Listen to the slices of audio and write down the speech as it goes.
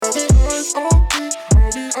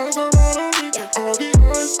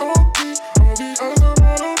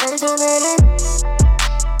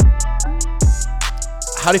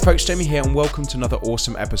Howdy folks, Jamie here and welcome to another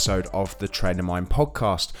awesome episode of the Trainer Mind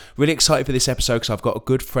podcast. Really excited for this episode because I've got a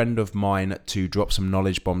good friend of mine to drop some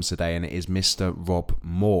knowledge bombs today, and it is Mr. Rob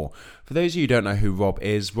Moore. For those of you who don't know who Rob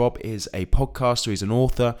is a podcaster, he's an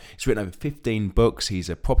author, he's written over 15 books, he's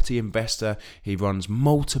a property investor, he runs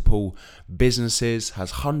multiple businesses,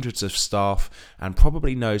 has hundreds of staff, and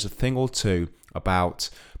probably knows a thing or two about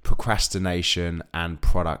procrastination and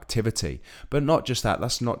productivity. But not just that,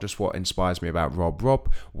 that's not just what inspires me about Rob. Rob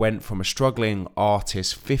went from a struggling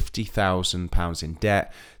artist, £50,000 in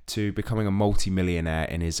debt, to becoming a multi-millionaire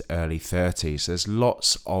in his early 30s. There's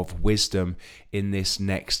lots of wisdom in this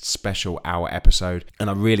next special hour episode, and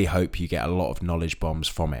I really hope you get a lot of knowledge bombs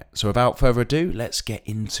from it. So without further ado, let's get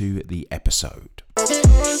into the episode.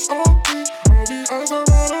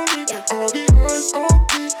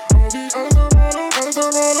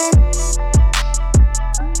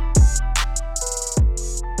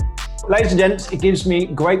 Ladies and gents, it gives me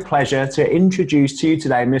great pleasure to introduce to you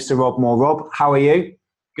today Mr. Rob Moore. Rob, how are you?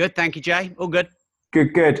 Good, thank you, Jay. All good.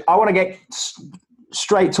 Good. I want to get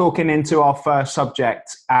straight talking into our first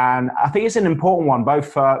subject, and I think it's an important one,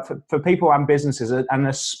 both for people and businesses, and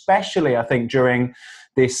especially, I think, during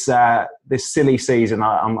this silly season,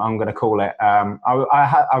 I'm going to call it.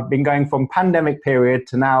 I've been going from pandemic period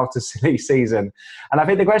to now to silly season, and I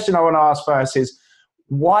think the question I want to ask first is,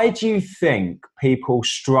 why do you think people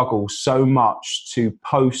struggle so much to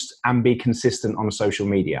post and be consistent on social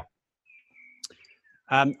media?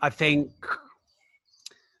 I think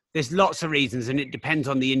there's lots of reasons, and it depends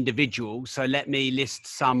on the individual. So let me list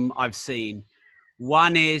some I've seen.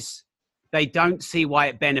 One is they don't see why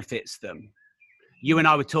it benefits them. You and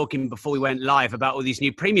I were talking before we went live about all these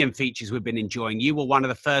new premium features we've been enjoying. You were one of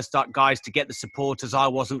the first guys to get the supporters. I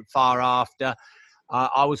wasn't far after.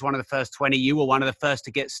 I was one of the first 20. You were one of the first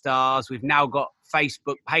to get stars. We've now got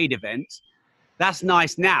Facebook paid events. That's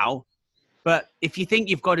nice now. But if you think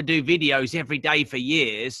you've got to do videos every day for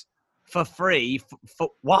years for free, for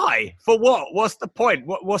why? For what? What's the point?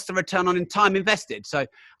 What's the return on time invested? So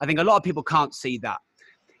I think a lot of people can't see that.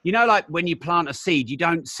 You know, like when you plant a seed, you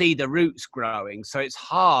don't see the roots growing. So it's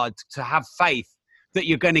hard to have faith that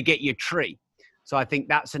you're going to get your tree. So I think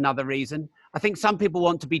that's another reason. I think some people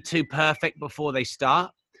want to be too perfect before they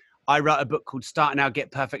start. I wrote a book called Start Now,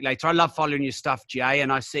 Get Perfect Later. I love following your stuff, Jay.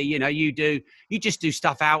 And I see, you just do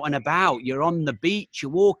stuff out and about. You're on the beach,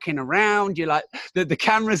 you're walking around, you're like, the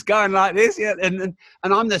camera's going like this. Yeah. And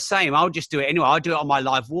I'm the same. I'll just do it anyway. I'll do it on my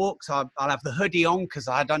live walks. I'll have the hoodie on because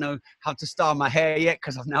I don't know how to style my hair yet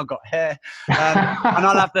because I've now got hair. And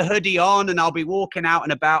I'll have the hoodie on and I'll be walking out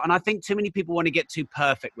and about. And I think too many people want to get too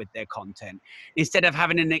perfect with their content instead of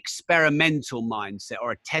having an experimental mindset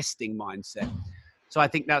or a testing mindset. So I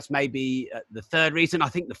think that's maybe the third reason. I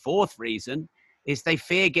think the fourth reason is they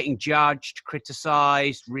fear getting judged,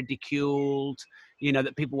 criticized, ridiculed,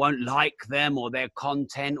 that people won't like them or their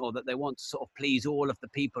content, or that they want to sort of please all of the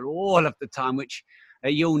people all of the time, which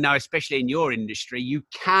you'll know, especially in your industry, you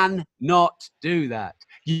cannot do that.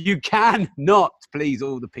 You cannot please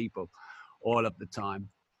all the people all of the time.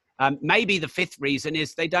 Maybe the fifth reason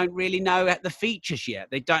is they don't really know the features yet.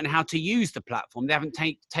 They don't know how to use the platform. They haven't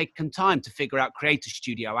taken time to figure out Creator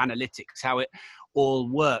Studio, analytics, how it all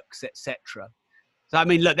works, etc. So, I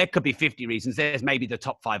mean, look, there could be 50 reasons. There's maybe the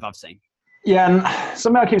top 5 I've seen. Yeah, and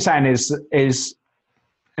something I keep saying is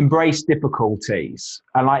embrace difficulties.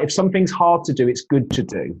 And like, if something's hard to do, it's good to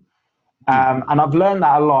do. And I've learned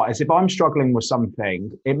that a lot, is if I'm struggling with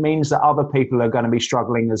something, it means that other people are going to be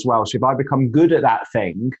struggling as well. So if I become good at that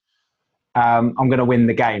thing, I'm going to win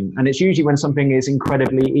the game. And it's usually when something is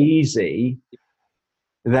incredibly easy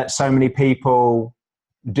that so many people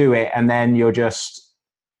do it. And then you're just,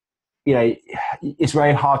 it's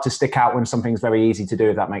very hard to stick out when something's very easy to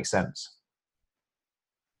do, if that makes sense.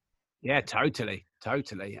 Yeah, totally.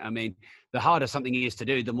 I mean, the harder something is to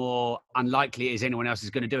do, the more unlikely it is anyone else is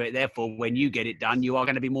going to do it. Therefore, when you get it done, you are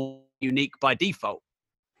going to be more unique by default.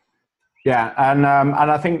 Yeah, and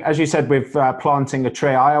I think, as you said, with planting a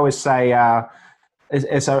tree, I always say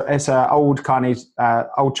it's a old Chinese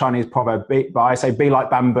proverb, but I say be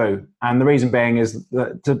like bamboo. And the reason being is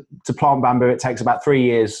that to plant bamboo, it takes about 4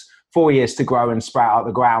 years to grow and sprout out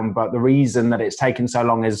the ground. But the reason that it's taken so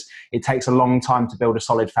long is it takes a long time to build a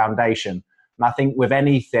solid foundation. And I think with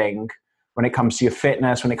anything, when it comes to your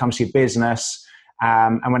fitness, when it comes to your business,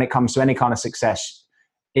 and when it comes to any kind of success,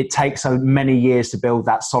 it takes so many years to build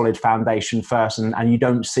that solid foundation first, and you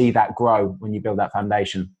don't see that grow when you build that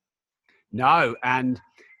foundation. No, and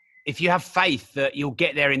if you have faith that you'll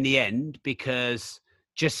get there in the end, because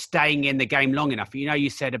just staying in the game long enough, you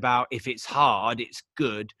said about if it's hard, it's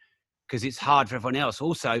good. because it's hard for everyone else.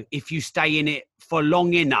 Also, if you stay in it for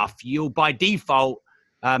long enough, you'll by default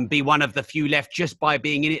be one of the few left just by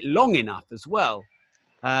being in it long enough as well.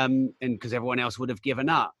 And because everyone else would have given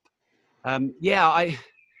up. I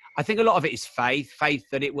think a lot of it is faith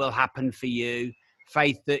that it will happen for you,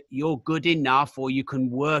 faith that you're good enough or you can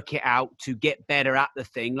work it out to get better at the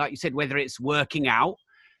thing. Like you said, whether it's working out,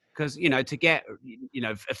 because, to get,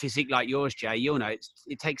 a physique like yours, Jay,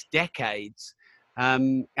 it takes decades,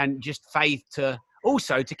 and just faith to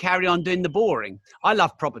carry on doing the boring. I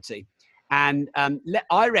love property. And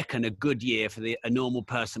I reckon a good year for a normal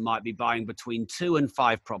person might be buying between 2 and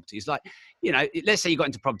 5 properties. Like, let's say you got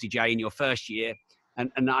into property, Jay, in your first year,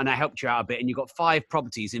 and I helped you out a bit, and you got 5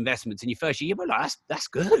 properties investments in your first year. You're like, that's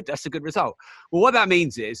good. That's a good result. Well, what that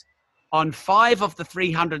means is on 5 of the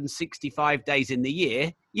 365 days in the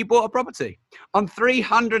year, you bought a property. On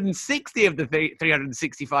 360 of the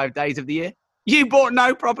 365 days of the year, you bought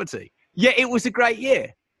no property. Yeah, it was a great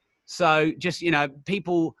year. So just,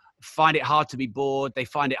 people find it hard to be bored. They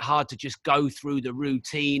find it hard to just go through the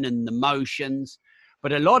routine and the motions.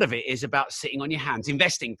 But a lot of it is about sitting on your hands.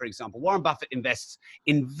 Investing, for example. Warren Buffett invests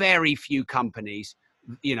in very few companies.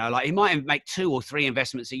 Like he might make 2 or 3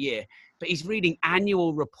 investments a year, but he's reading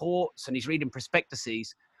annual reports and he's reading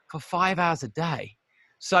prospectuses for 5 hours a day.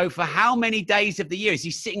 So for how many days of the year is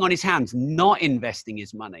he sitting on his hands, not investing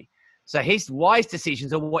his money? So his wise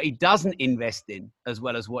decisions are what he doesn't invest in as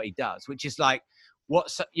well as what he does, which is like,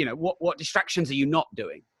 what distractions are you not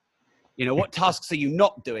doing? What tasks are you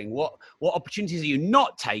not doing? What opportunities are you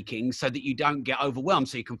not taking so that you don't get overwhelmed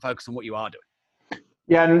so you can focus on what you are doing?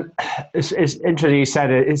 Yeah, and it's interesting you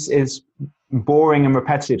said it's boring and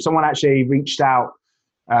repetitive. Someone actually reached out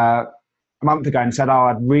a month ago and said,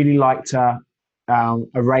 I'd really like to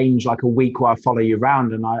arrange like a week where I follow you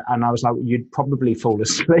around. And I was like, you'd probably fall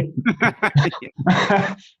asleep.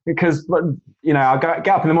 Because, I get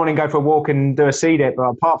up in the morning, go for a walk and do a seed it. But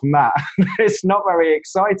apart from that, it's not very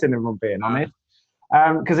exciting, if I'm being honest.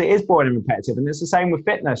 Because it is boring and repetitive. And it's the same with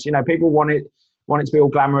fitness. People want it to be all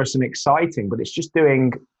glamorous and exciting, but it's just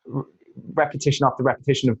doing repetition after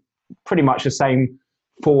repetition of pretty much the same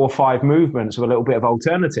 4 or 5 movements with a little bit of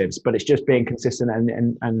alternatives, but it's just being consistent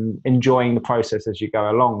and enjoying the process as you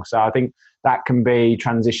go along. So I think that can be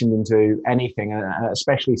transitioned into anything,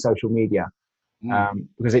 especially social media,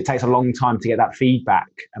 because it takes a long time to get that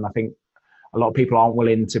feedback. And I think a lot of people aren't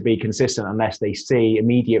willing to be consistent unless they see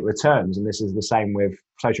immediate returns. And this is the same with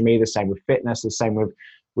social media, the same with fitness, the same with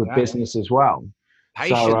business as well.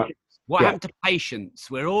 Patience. So, what happened to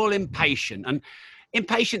patience? We're all impatient, and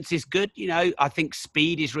impatience is good. I think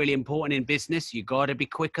speed is really important in business. You got to be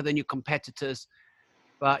quicker than your competitors,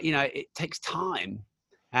 but it takes time.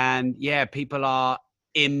 And people are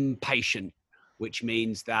impatient, which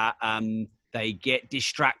means that they get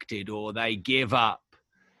distracted or they give up.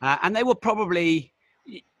 And they will probably,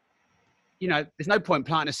 there's no point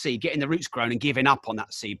planting a seed, getting the roots grown and giving up on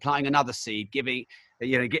that seed, planting another seed, getting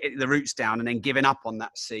the roots down and then giving up on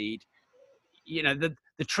that seed.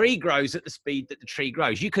 The tree grows at the speed that the tree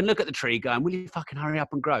grows. You can look at the tree going, will you fucking hurry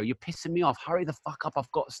up and grow? You're pissing me off. Hurry the fuck up.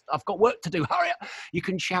 I've got work to do. Hurry up. You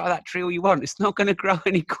can shout at that tree all you want. It's not going to grow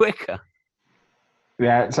any quicker.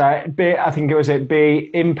 Yeah. So I think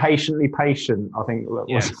be impatiently patient, I think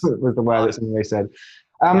was the word that somebody said.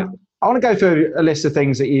 I want to go through a list of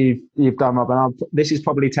things that you've done, Rob, and this is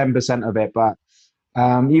probably 10% of it, but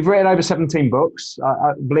you've written over 17 books.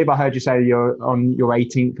 I believe I heard you say you're on your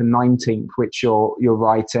 18th and 19th, which you're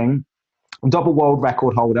writing. Double world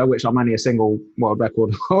record holder, which I'm only a single world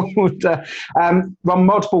record holder. Run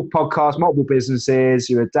multiple podcasts, multiple businesses.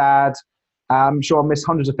 You're a dad. I'm sure I missed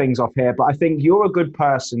hundreds of things off here, but I think you're a good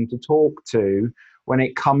person to talk to when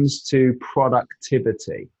it comes to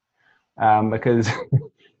productivity, because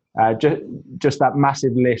just that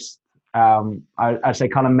massive list, I'd say,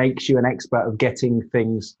 kind of makes you an expert of getting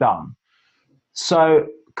things done. So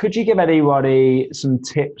could you give anybody some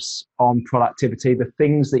tips on productivity, the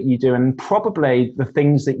things that you do and probably the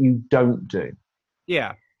things that you don't do?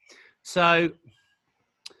 Yeah. So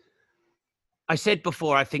I said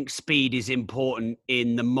before, I think speed is important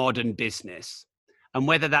in the modern business. And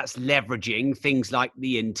whether that's leveraging things like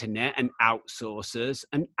the internet and outsourcers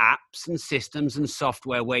and apps and systems and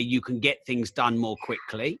software where you can get things done more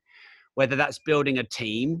quickly, whether that's building a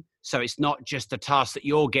team, so it's not just the task that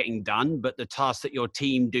you're getting done, but the tasks that your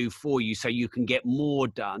team do for you so you can get more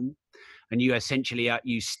done, and you essentially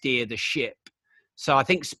you steer the ship. So I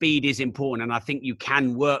think speed is important, and I think you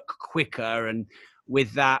can work quicker, and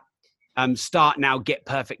with that, start now, get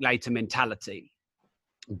perfect later mentality.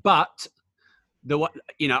 But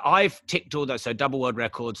I've ticked all those. So double world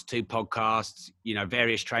records, 2 podcasts,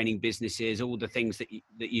 various training businesses, all the things that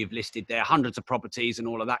you've listed there, hundreds of properties and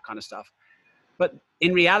all of that kind of stuff. But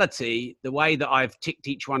in reality, the way that I've ticked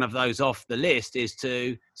each one of those off the list is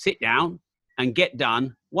to sit down and get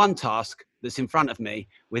done one task that's in front of me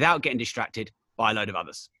without getting distracted by a load of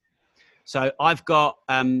others. So I've got,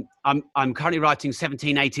 I'm currently writing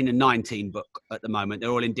 17, 18 and 19 book at the moment. They're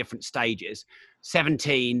all in different stages.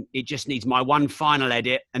 17, it just needs my one final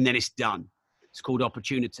edit and then it's done. It's called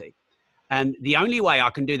Opportunity. And the only way I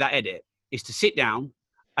can do that edit is to sit down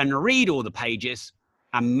and read all the pages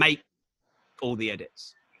and make all the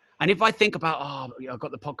edits. And if I think about, I've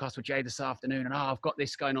got the podcast with Jay this afternoon, and I've got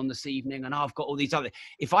this going on this evening, and I've got all these other,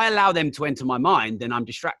 if I allow them to enter my mind, then I'm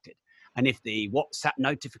distracted. And if the WhatsApp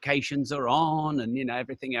notifications are on and,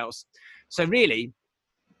 everything else. So really,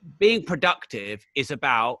 being productive is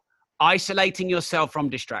about isolating yourself from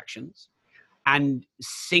distractions and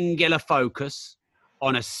singular focus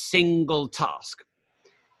on a single task,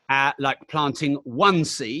 like planting one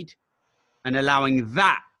seed and allowing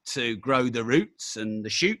that to grow the roots and the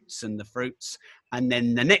shoots and the fruits, and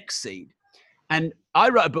then the next seed. And I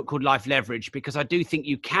wrote a book called Life Leverage because I do think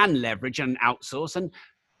you can leverage and outsource, and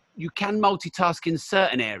you can multitask in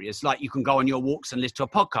certain areas. Like you can go on your walks and listen to a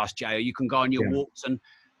podcast, Jay, or you can go on your walks and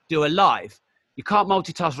do a live. You can't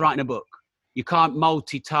multitask writing a book. You can't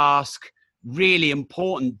multitask really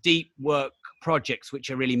important, deep work projects, which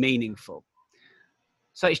are really meaningful.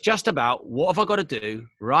 So it's just about what have I got to do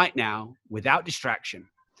right now without distraction.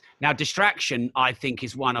 Now, distraction, I think,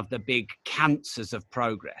 is one of the big cancers of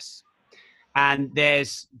progress. And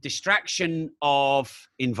there's distraction of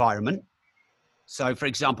environment. So, for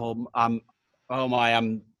example, all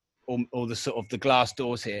the sort of the glass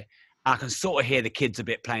doors here, I can sort of hear the kids a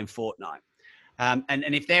bit playing Fortnite. And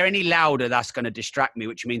if they're any louder, that's going to distract me,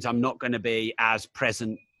 which means I'm not going to be as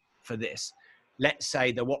present for this. Let's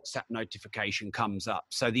say the WhatsApp notification comes up.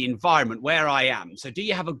 So the environment where I am. So do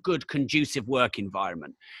you have a good conducive work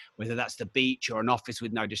environment, whether that's the beach or an office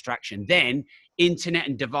with no distraction? Then internet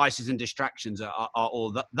and devices and distractions are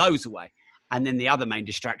all those away. And then the other main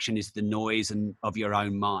distraction is the noise of your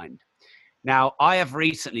own mind. Now, I have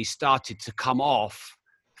recently started to come off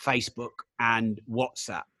Facebook and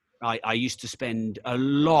WhatsApp. I used to spend a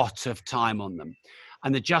lot of time on them.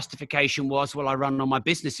 And the justification was, well, I run all my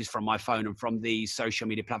businesses from my phone and from these social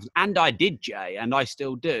media platforms. And I did, Jay, and I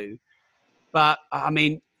still do. But I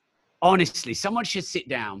mean, honestly, someone should sit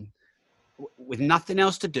down with nothing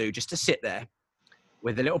else to do, just to sit there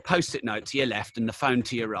with a little Post-it note to your left and the phone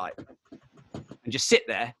to your right. And just sit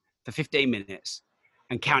there for 15 minutes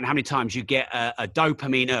and count how many times you get a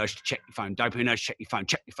dopamine urge to check your phone, dopamine urge to check your phone,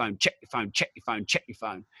 check your phone, check your phone, check your phone, check your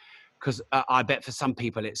phone. Because I bet for some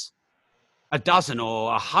people it's a dozen or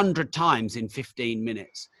 100 times in 15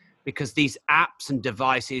 minutes, because these apps and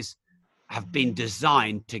devices have been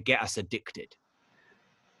designed to get us addicted.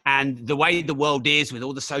 And the way the world is, with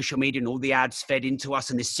all the social media and all the ads fed into us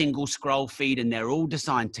and this single scroll feed, and they're all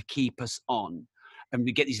designed to keep us on. And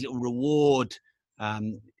we get these little reward,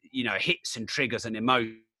 hits and triggers and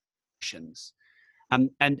emotions.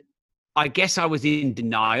 And I guess I was in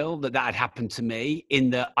denial that had happened to me, in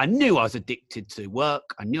that I knew I was addicted to work.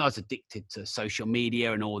 I knew I was addicted to social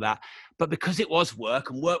media and all that. But because it was work,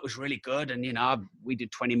 and work was really good, and, we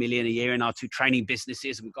did 20 million a year in our 2 training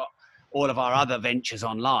businesses, and we've got all of our other ventures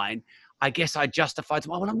online, I guess I justified,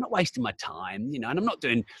 well, I'm not wasting my time, and I'm not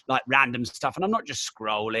doing like random stuff, and I'm not just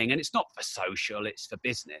scrolling, and it's not for social, it's for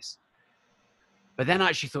business. But then I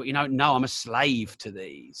actually thought, no, I'm a slave to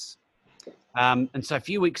these. And so a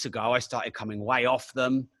few weeks ago, I started coming way off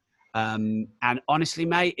them. And honestly,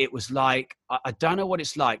 mate, it was like, I don't know what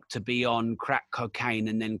it's like to be on crack cocaine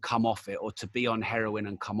and then come off it, or to be on heroin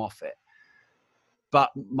and come off it. But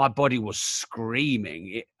my body was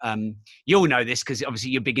screaming. You'll know this because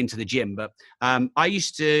obviously you're big into the gym. But when I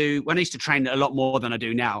used to train a lot more than I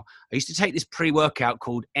do now, I used to take this pre-workout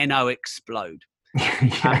called NO Explode.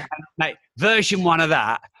 Mate, version 1 of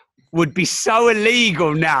that would be so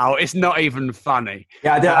illegal now, it's not even funny.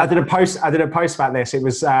 Yeah, I did a post about this. It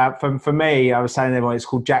was for me, I was saying to everyone, it's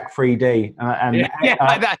called Jack 3D,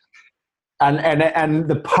 like that. And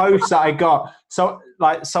the posts that I got, so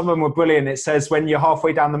like some of them were brilliant. It says when you're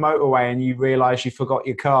halfway down the motorway and you realise you forgot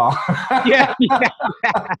your car.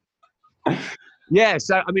 Yeah.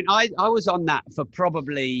 So I mean, I was on that for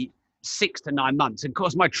probably 6 to 9 months. And of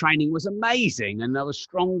course, my training was amazing, and I was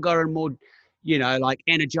stronger and more,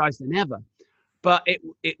 energized than ever. But it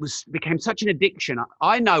became such an addiction.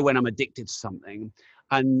 I know when I'm addicted to something.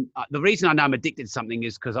 And the reason I know I'm addicted to something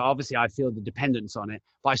is because obviously I feel the dependence on it.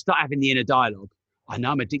 But I start having the inner dialogue. I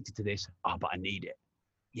know I'm addicted to this. Oh, but I need it.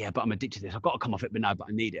 Yeah, but I'm addicted to this. I've got to come off it, but no, but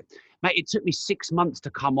I need it. Mate, it took me 6 months to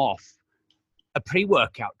come off a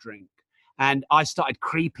pre-workout drink. And I started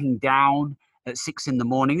creeping down at 6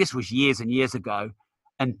 a.m. This was years and years ago.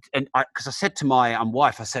 And because I said to my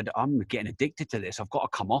wife, I said, I'm getting addicted to this. I've got to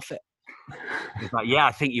come off it. She's like, yeah,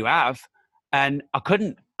 I think you have. And I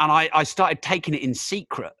couldn't. And I started taking it in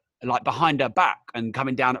secret, like behind her back, and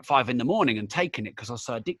coming down at 5 a.m. and taking it because I was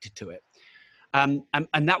so addicted to it. And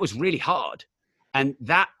that was really hard. And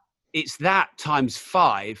it's that times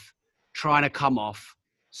 5 trying to come off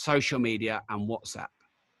social media and WhatsApp.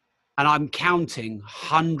 And I'm counting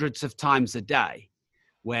hundreds of times a day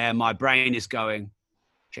where my brain is going,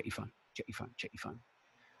 check your phone, check your phone, check your phone.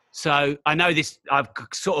 So I know this, I've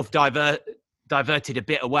sort of diverted a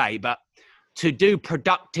bit away, but to do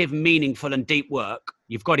productive, meaningful and deep work,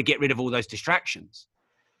 you've got to get rid of all those distractions.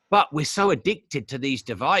 But we're so addicted to these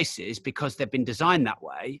devices because they've been designed that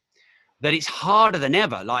way that it's harder than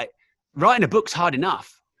ever. Like writing a book's hard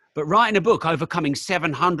enough, but writing a book, overcoming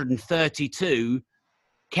 732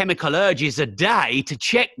 chemical urges a day to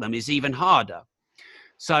check them is even harder.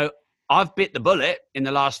 So I've bit the bullet in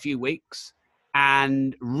the last few weeks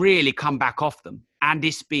and really come back off them. And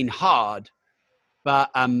it's been hard,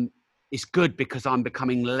 but it's good because I'm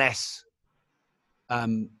becoming less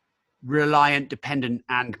reliant, dependent,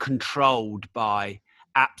 and controlled by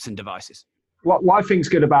apps and devices. What I think is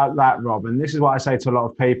good about that, Rob, and this is what I say to a lot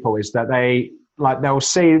of people, is that they'll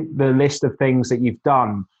see the list of things that you've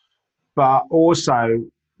done, but also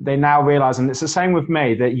they now realize, and it's the same with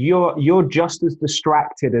me, that you're just as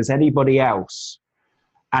distracted as anybody else,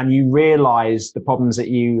 and you realize the problems that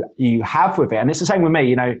you have with it. And it's the same with me.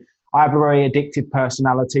 You know, I have a very addictive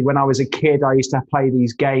personality. When I was a kid, I used to play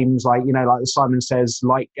these games like Simon Says,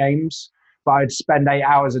 light games, but I'd spend 8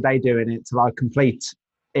 hours a day doing it till I complete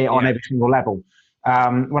it on every single level.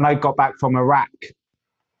 When I got back from Iraq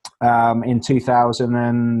in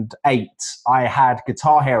 2008, I had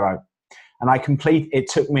Guitar Hero, and it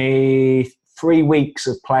took me 3 weeks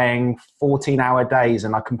of playing 14-hour days,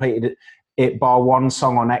 and I completed it bar one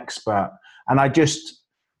song on Expert. And I just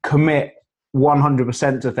commit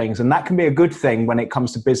 100% to things, and that can be a good thing when it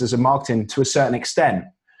comes to business and marketing to a certain extent.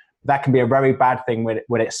 That can be a very bad thing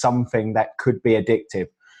when it's something that could be addictive.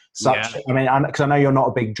 I mean, because I know you're not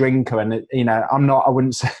a big drinker, and I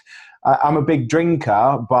wouldn't say I'm a big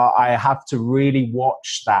drinker, but I have to really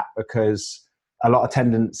watch that because a lot of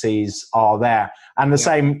tendencies are there. And the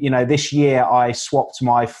same, this year I swapped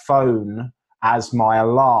my phone as my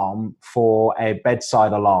alarm for a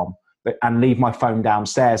bedside alarm, and leave my phone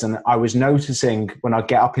downstairs. And I was noticing when I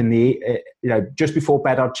get up in just before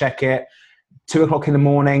bed, I'd check it. 2 o'clock in the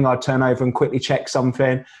morning, I'd turn over and quickly check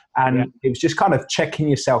something. And it was just kind of checking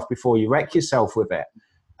yourself before you wreck yourself with it.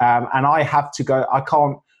 And I have to go, I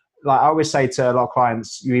can't, like I always say to a lot of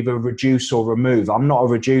clients, you either reduce or remove. I'm not a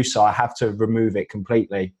reducer. I have to remove it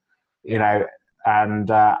completely,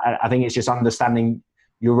 and I think it's just understanding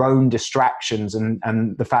your own distractions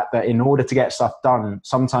and the fact that in order to get stuff done,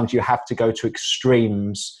 sometimes you have to go to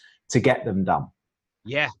extremes to get them done.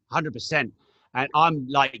 Yeah, 100%. And I'm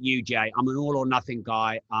like you, Jay. I'm an all or nothing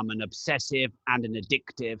guy. I'm an obsessive and an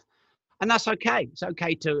addictive. And that's okay. It's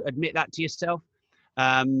okay to admit that to yourself.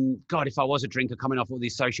 God, if I was a drinker coming off all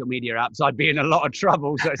these social media apps, I'd be in a lot of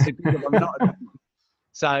trouble. So it's a good I'm not.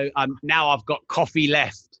 So now I've got coffee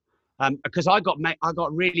left because I got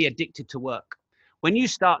really addicted to work. When you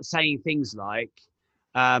start saying things like,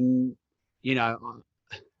 I'm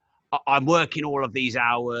working all of these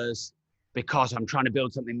hours because I'm trying to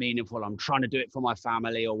build something meaningful, I'm trying to do it for my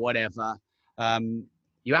family or whatever,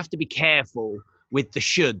 you have to be careful with the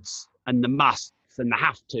shoulds and the musts and the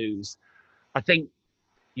have-tos. I think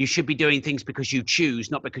you should be doing things because you choose,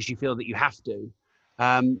 not because you feel that you have to.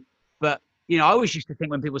 But, I always used to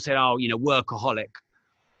think when people say, workaholic,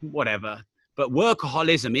 whatever, but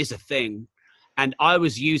workaholism is a thing. And I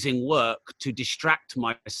was using work to distract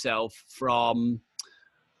myself from,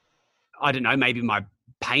 I don't know, maybe my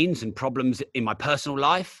pains and problems in my personal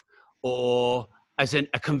life, or as a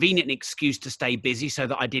convenient excuse to stay busy so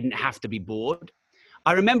that I didn't have to be bored.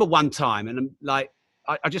 I remember one time, and I'm like,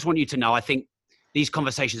 I just want you to know, I think these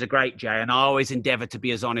conversations are great, Jay, and I always endeavor to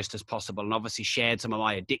be as honest as possible, and obviously shared some of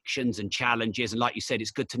my addictions and challenges. And like you said,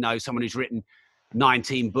 it's good to know someone who's written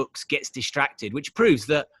 19 books gets distracted, which proves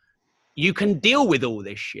that you can deal with all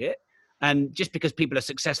this shit. And just because people are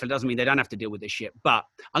successful doesn't mean they don't have to deal with this shit. But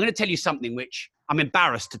I'm going to tell you something which I'm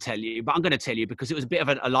embarrassed to tell you, but I'm going to tell you because it was a bit of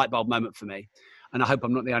a light bulb moment for me. And I hope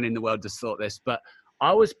I'm not the only in the world that's thought this, but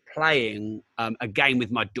I was playing a game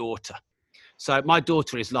with my daughter. So my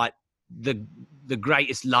daughter is like the the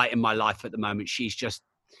greatest light in my life at the moment. She's just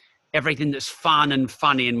everything that's fun and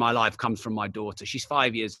funny in my life comes from my daughter. She's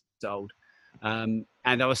 5 years old. And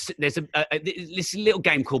there's this little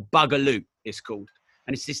game called Bug a Loop, it's called.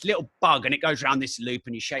 And it's this little bug and it goes around this loop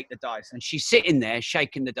and you shake the dice. And she's sitting there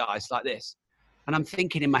shaking the dice like this. And I'm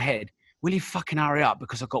thinking in my head, will you fucking hurry up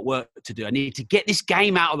because I've got work to do. I need to get this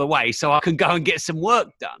game out of the way so I can go and get some work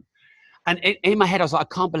done. And in my head, I was like,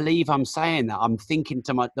 I can't believe I'm saying that. I'm thinking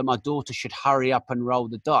that my daughter should hurry up and roll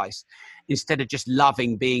the dice instead of just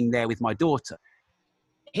loving being there with my daughter.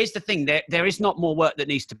 Here's the thing. There is not more work that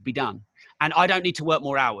needs to be done. And I don't need to work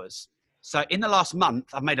more hours. So in the last month,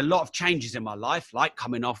 I've made a lot of changes in my life, like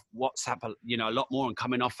coming off WhatsApp, a lot more and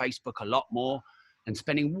coming off Facebook a lot more and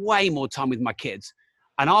spending way more time with my kids.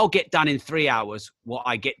 And I'll get done in 3 hours what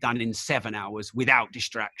I get done in 7 hours without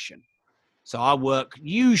distraction. So I work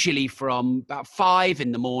usually from about 5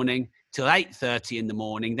 in the morning till 8:30 in the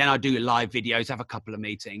morning. Then I do live videos, have a couple of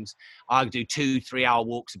meetings. I do 2-3 hour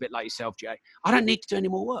walks, a bit like yourself, Jay. I don't need to do any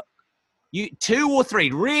more work. 2 or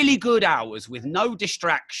 3 really good hours with no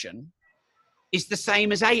distraction is the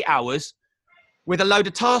same as 8 hours with a load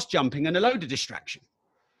of task jumping and a load of distraction.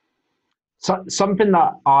 So something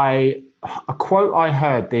that a quote I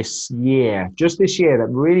heard this year that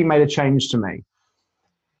really made a change to me.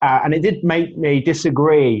 And it did make me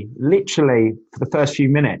disagree literally for the first few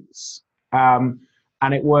minutes. And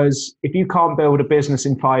it was, if you can't build a business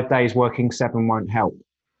in 5 days, working 7 won't help.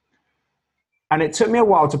 And it took me a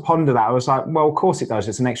while to ponder that. I was like, well, of course it does.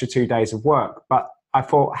 It's an extra 2 days of work. But I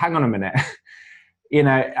thought, hang on a minute.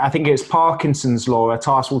 I think it's Parkinson's law. A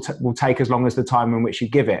task will take as long as the time in which you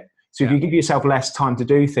give it. So if you give yourself less time to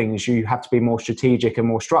do things, you have to be more strategic and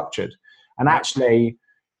more structured. And actually,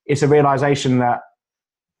 it's a realization that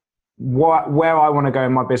where I want to go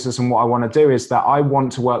in my business and what I want to do is that I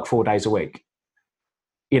want to work 4 days a week.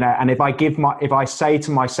 And if I say to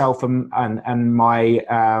myself and my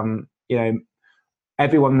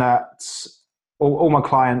everyone that's all my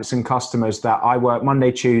clients and customers that I work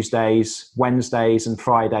Monday, Tuesdays, Wednesdays, and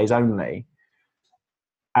Fridays only,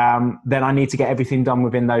 then I need to get everything done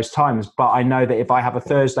within those times. But I know that if I have a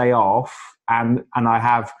Thursday off and I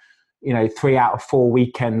have 3 out of 4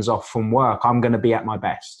 weekends off from work, I'm going to be at my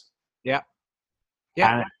best.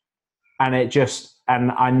 Yeah.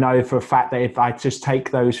 And I know for a fact that if I just take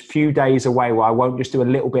those few days away where I won't just do a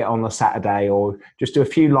little bit on a Saturday or just do a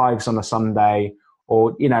few lives on a Sunday,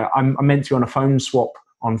 or, I'm meant to be on a phone swap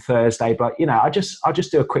on Thursday, but, I'll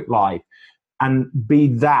just do a quick live and be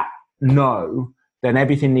that then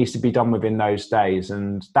everything needs to be done within those days.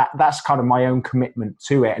 And that's kind of my own commitment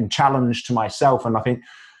to it and challenge to myself. And I think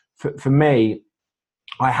for me,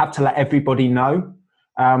 I have to let everybody know.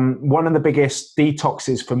 One of the biggest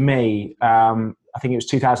detoxes for me, I think it was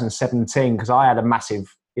 2017, because I had a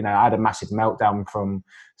massive meltdown from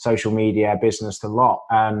social media, business, a lot.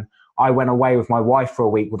 And I went away with my wife for a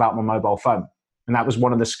week without my mobile phone. And that was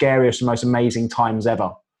one of the scariest and most amazing times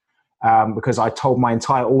ever. Because I told my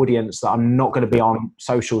entire audience that I'm not going to be on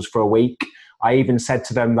socials for a week. I even said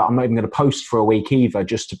to them that I'm not even going to post for a week either,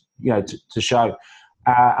 just to show.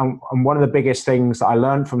 And one of the biggest things that I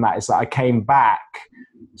learned from that is that I came back,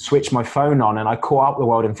 switched my phone on, and I caught up the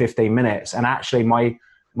world in 15 minutes. And actually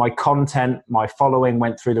my content, my following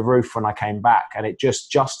went through the roof when I came back. And it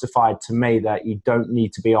just justified to me that you don't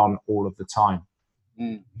need to be on all of the time.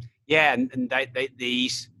 Yeah, and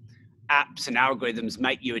these apps and algorithms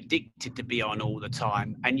make you addicted to be on all the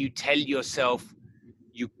time. And you tell yourself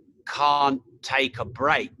you can't take a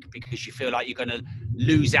break because you feel like you're going to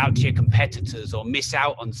lose out to your competitors or miss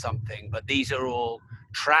out on something. But these are all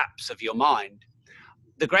traps of your mind.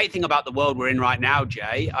 The great thing about the world we're in right now,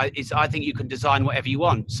 Jay, is I think you can design whatever you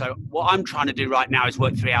want. So what I'm trying to do right now is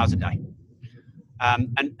work 3 hours a day.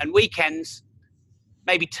 And weekends,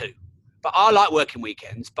 maybe 2. But I like working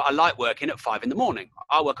weekends, but I like working at 5 in the morning.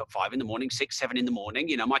 I work at 5 in the morning, 6, 7 in the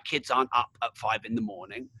morning. My kids aren't up at 5 in the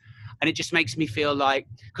morning. And it just makes me feel like,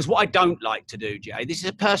 because what I don't like to do, Jay, this is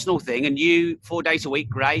a personal thing, and you 4 days a week,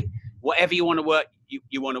 great. Whatever you want to work,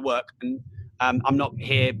 you want to work. And I'm not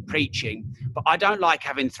here preaching, but I don't like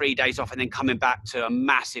having 3 days off and then coming back to a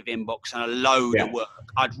massive inbox and a load of work.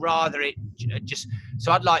 I'd rather it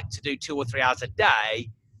so I'd like to do 2 or 3 hours a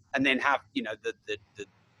day and then have,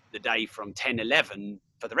 the day from 10, 11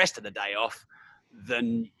 for the rest of the day off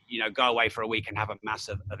than, go away for a week and have a mass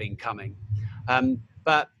of incoming.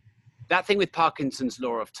 But that thing with Parkinson's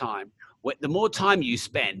law of time, the more time you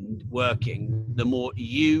spend working, the more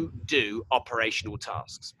you do operational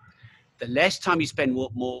tasks. The less time you spend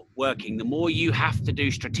more working, the more you have to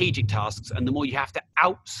do strategic tasks and the more you have to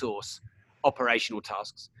outsource operational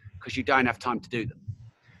tasks because you don't have time to do them.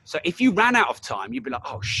 So if you ran out of time, you'd be like,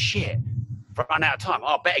 oh shit, run out of time.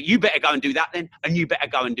 Oh, you better go and do that then. And you better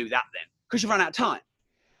go and do that then. Because you've run out of time.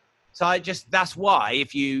 So that's why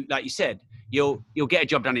if you, like you said, you'll get a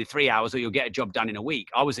job done in 3 hours or you'll get a job done in a week.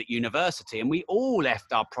 I was at university and we all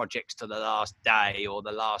left our projects to the last day or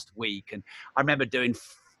the last week. And I remember doing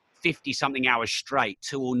 50 something hours straight,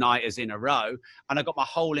 2 all-nighters in a row. And I got my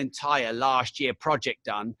whole entire last year project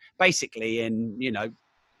done basically in,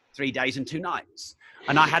 3 days and 2 nights.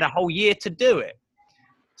 And I had a whole year to do it.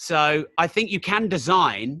 So I think you can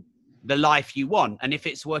design the life you want. And if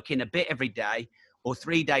it's working a bit every day, or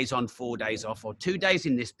 3 days on, 4 days off, or 2 days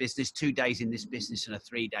in this business, 2 days in this business, and a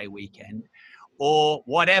 3-day weekend, or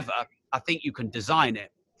whatever, I think you can design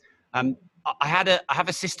it. I have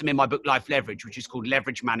a system in my book, Life Leverage, which is called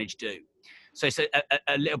Leverage, Manage, Do. So it's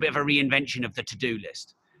a little bit of a reinvention of the to-do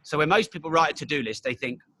list. So when most people write a to-do list, they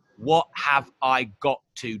think, what have I got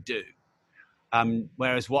to do?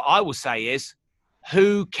 Whereas what I will say is,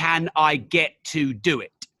 who can I get to do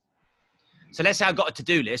it? So let's say I've got a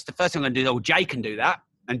to-do list. The first thing I'm going to do is, Jay can do that,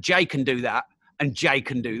 and Jay can do that, and Jay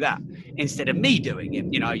can do that, instead of me doing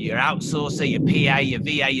it. Your outsourcer, your PA, your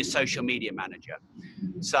VA, your social media manager.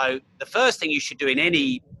 So the first thing you should do in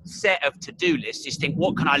any set of to-do lists is think,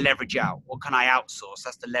 what can I leverage out? What can I outsource?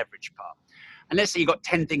 That's the leverage part. And let's say you've got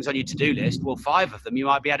 10 things on your to-do list. Well, 5 of them you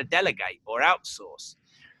might be able to delegate or outsource.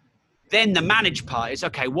 Then the manage part is,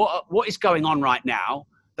 okay, what is going on right now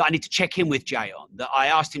that I need to check in with Jay on, that I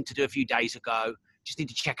asked him to do a few days ago. Just need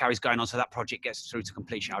to check how he's going on so that project gets through to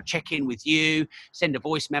completion. I'll check in with you, send a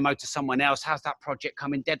voice memo to someone else. How's that project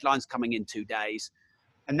coming? Deadline's coming in 2 days.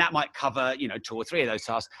 And that might cover, 2 or 3 of those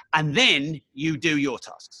tasks. And then you do your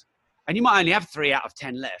tasks. And you might only have 3 out of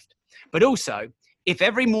 10 left. But also, if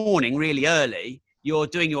every morning really early, you're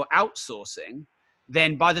doing your outsourcing,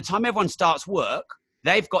 then by the time everyone starts work,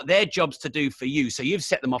 they've got their jobs to do for you. So you've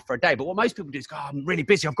set them off for a day. But what most people do is go, I'm really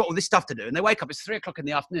busy. I've got all this stuff to do. And they wake up, it's 3 o'clock in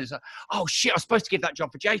the afternoon. It's like, oh shit, I was supposed to give that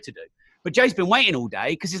job for Jay to do. But Jay's been waiting all day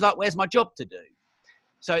because he's like, where's my job to do?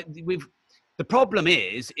 So the problem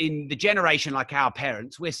is, in the generation like our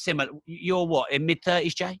parents, we're similar. You're what, in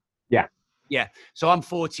mid-30s, Jay? Yeah. Yeah. So I'm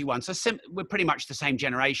 41. So we're pretty much the same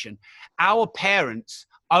generation. Our parents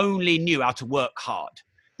only knew how to work hard.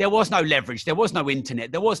 There was no leverage. There was no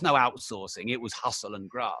internet. There was no outsourcing. It was hustle and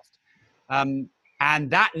graft. And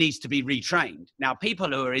that needs to be retrained. Now, people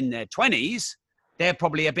who are in their 20s, they're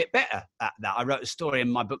probably a bit better at that. I wrote a story in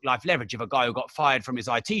my book, Life Leverage, of a guy who got fired from his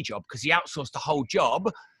IT job because he outsourced the whole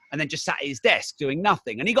job and then just sat at his desk doing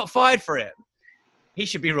nothing. And he got fired for it. He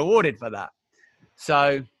should be rewarded for that.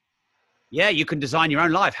 So, yeah, you can design your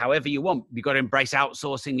own life however you want. You've got to embrace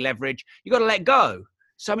outsourcing, leverage. You've got to let go.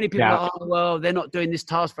 So many people are, oh, well, they're not doing this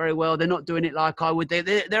task very well. They're not doing it like I would.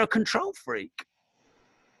 They're a control freak.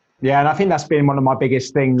 Yeah, and I think that's been one of my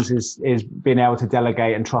biggest things is being able to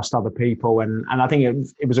delegate and trust other people. And I think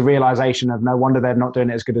it was a realization of no wonder they're not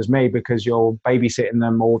doing it as good as me, because you're babysitting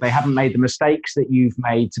them, or they haven't made the mistakes that you've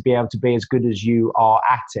made to be able to be as good as you are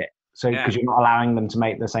at it. So because you're not allowing them to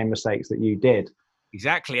make the same mistakes that you did.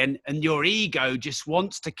 Exactly. And your ego just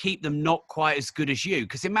wants to keep them not quite as good as you.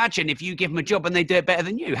 Because imagine if you give them a job and they do it better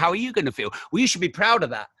than you, how are you going to feel? Well, you should be proud of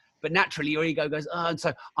that. But naturally, your ego goes, oh, and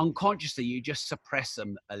so unconsciously, you just suppress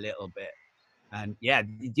them a little bit. And yeah,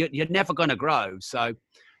 you're never going to grow. So,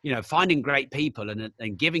 finding great people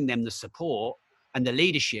and giving them the support and the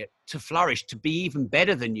leadership to flourish, to be even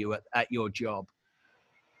better than you at your job.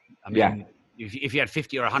 I mean, if you had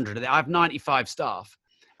 50 or 100 of them, I have 95 staff.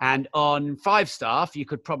 And on 5 staff, you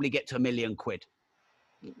could probably get to £1 million.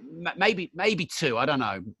 Maybe 2. I don't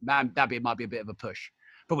know. Might be a bit of a push.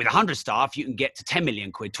 But with 100 staff, you can get to 10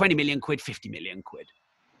 million quid, 20 million quid, 50 million quid.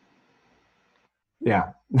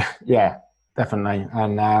 Yeah, yeah, definitely.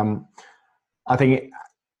 And I think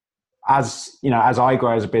as I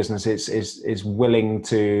grow as a business, it's willing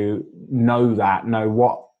to know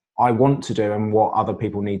what I want to do and what other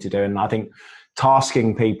people need to do. And I think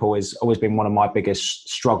tasking people has always been one of my biggest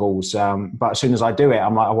struggles. But as soon as I do it,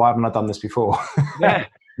 I'm like, oh, why haven't I done this before? Yeah.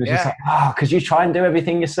 It's just like, because you try and do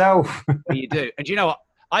everything yourself. You do. And you know what?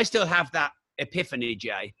 I still have that epiphany,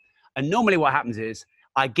 Jay. And normally what happens is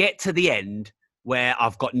I get to the end where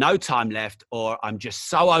I've got no time left, or I'm just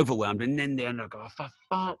so overwhelmed. And then I go, for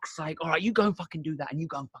fuck's sake, all right, you go and fucking do that, and you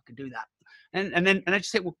go and fucking do that. And then I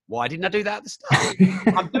just think, well, why didn't I do that at the start?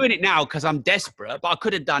 I'm doing it now because I'm desperate, but I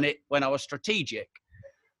could have done it when I was strategic.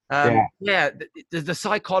 The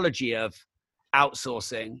psychology of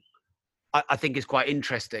outsourcing, I think, is quite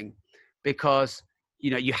interesting, because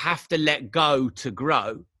you have to let go to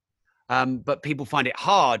grow, but people find it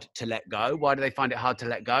hard to let go. Why do they find it hard to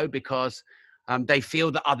let go? Because They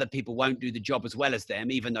feel that other people won't do the job as well as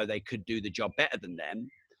them, even though they could do the job better than them.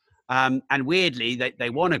 And weirdly, they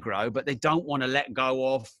want to grow, but they don't want to let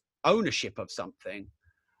go of ownership of something.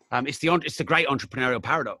 It's the great entrepreneurial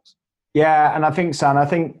paradox. Yeah, and I think, son, I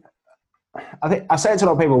think I say it to a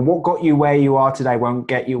lot of people, what got you where you are today won't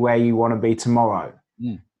get you where you want to be tomorrow.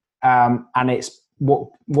 And it's what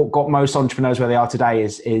got most entrepreneurs where they are today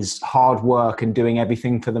is hard work and doing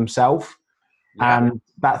everything for themselves. Yeah. And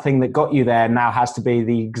that thing that got you there now has to be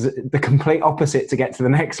the complete opposite to get to the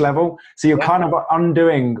next level. So you're kind of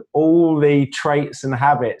undoing all the traits and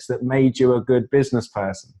habits that made you a good business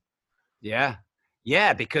person. Yeah.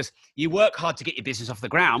 Yeah, because you work hard to get your business off the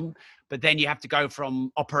ground, but then you have to go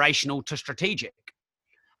from operational to strategic.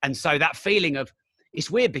 And so that feeling of,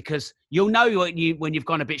 it's weird because you'll know when you've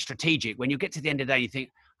gone a bit strategic, when you get to the end of the day, you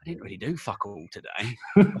think, I didn't really do fuck all today.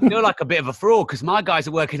 I feel like a bit of a fraud because my guys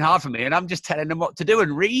are working hard for me and I'm just telling them what to do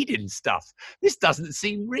and reading stuff. This doesn't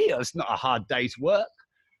seem real. It's not a hard day's work.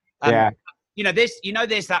 There's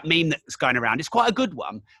that meme that's going around. It's quite a good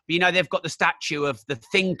one. But they've got the statue of the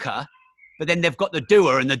thinker, but then they've got the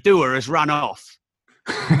doer and the doer has run off.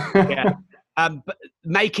 But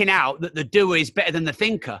making out that the doer is better than the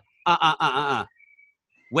thinker.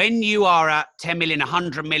 When you are at 10 million,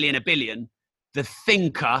 100 million, a billion, the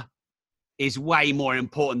thinker is way more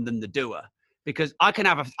important than the doer, because I can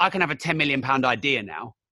have a 10 million pound idea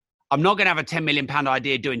now. I'm not going to have a 10 million pound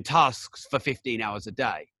idea doing tasks for 15 hours a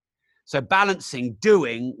day. So balancing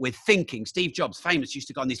doing with thinking. Steve Jobs, famous, used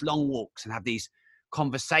to go on these long walks and have these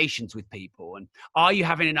conversations with people. And are you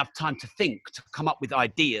having enough time to think, to come up with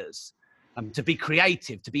ideas, to be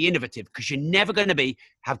creative, to be innovative? Because you're never going to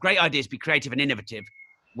have great ideas, be creative and innovative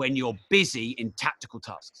when you're busy in tactical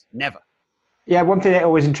tasks. Never. Yeah, one thing that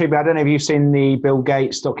always intrigued me, I don't know if you've seen the Bill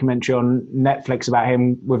Gates documentary on Netflix about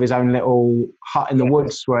him with his own little hut in the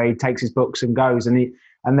woods where he takes his books and goes. And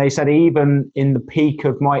they said even in the peak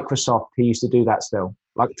of Microsoft, he used to do that still,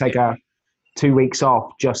 like take 2 weeks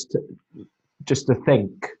off just to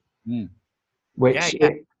think. And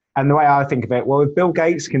the way I think of it, well, if Bill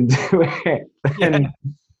Gates can do it,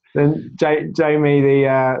 then Jamie,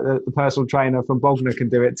 the personal trainer from Bognor, can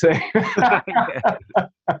do it too.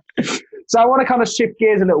 So I want to kind of shift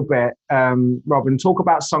gears a little bit, Rob, and talk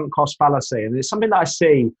about sunk cost fallacy. And it's something that I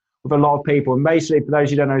see with a lot of people. And basically, for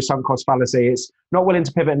those who don't know sunk cost fallacy, it's not willing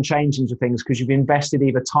to pivot and change into things because you've invested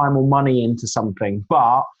either time or money into something.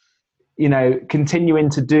 But, continuing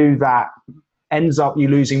to do that ends up you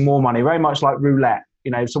losing more money, very much like roulette.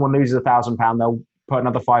 If someone loses £1,000, they'll put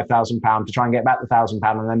another £5,000 to try and get back the £1,000,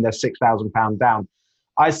 and then they're £6,000 down.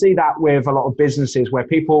 I see that with a lot of businesses where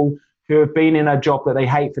people who have been in a job that they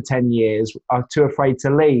hate for 10 years are too afraid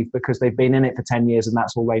to leave because they've been in it for 10 years and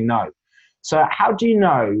that's all they know. So how do you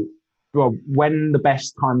know, Rob, when the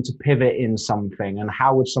best time to pivot in something, and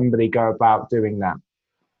how would somebody go about doing that?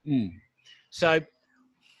 So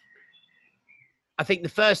I think the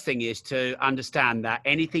first thing is to understand that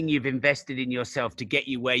anything you've invested in yourself to get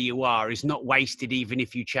you where you are is not wasted, even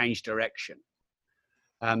if you change direction.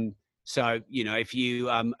 So, if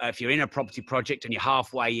you're in a property project and you're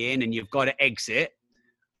halfway in and you've got to exit,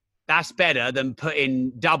 that's better than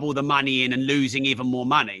putting double the money in and losing even more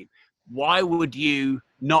money. Why would you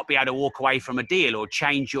not be able to walk away from a deal or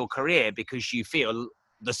change your career because you feel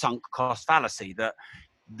the sunk cost fallacy, that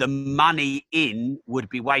the money in would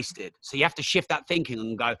be wasted? So you have to shift that thinking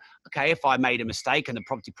and go, okay, if I made a mistake and the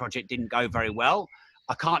property project didn't go very well,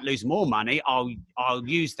 I can't lose more money. I'll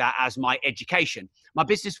use that as my education. My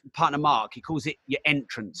business partner, Mark, he calls it your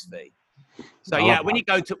entrance fee. So when you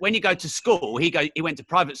go to school, he went to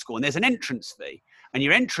private school, and there's an entrance fee. And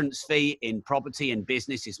your entrance fee in property and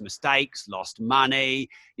business is mistakes, lost money,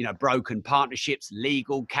 broken partnerships,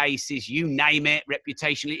 legal cases, you name it,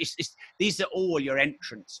 reputation. These are all your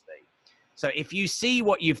entrance fee. So if you see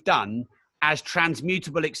what you've done as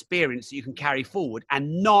transmutable experience that you can carry forward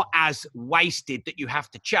and not as wasted that you have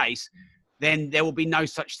to chase, then there will be no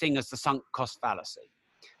such thing as the sunk cost fallacy.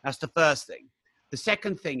 That's the first thing. The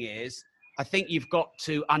second thing is, I think you've got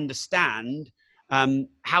to understand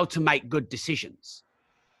how to make good decisions.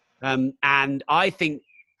 And I think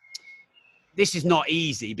this is not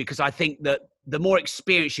easy, because I think that the more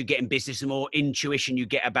experience you get in business, the more intuition you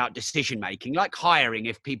get about decision making, like hiring,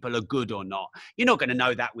 if people are good or not. You're not going to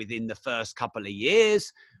know that within the first couple of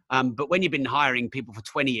years. But when you've been hiring people for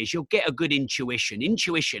 20 years, you'll get a good intuition.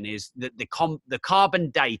 Intuition is the carbon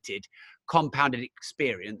dated compounded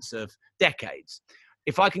experience of decades.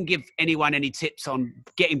 If I can give anyone any tips on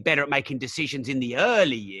getting better at making decisions in the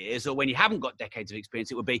early years, or when you haven't got decades of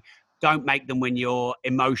experience, it would be, don't make them when you're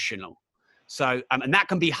emotional. So, and that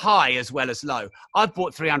can be high as well as low. I've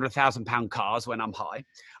bought £300,000 cars when I'm high.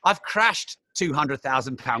 I've crashed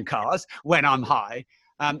 £200,000 cars when I'm high.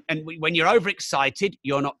 And when you're overexcited,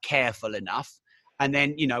 you're not careful enough. And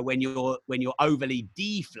then, you know, when you're overly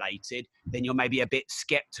deflated, then you're maybe a bit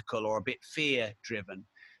skeptical or a bit fear driven.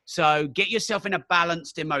 So get yourself in a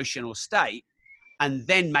balanced emotional state, and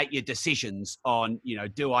then make your decisions on, you know,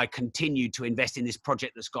 do I continue to invest in this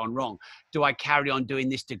project that's gone wrong? Do I carry on doing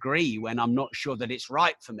this degree when I'm not sure that it's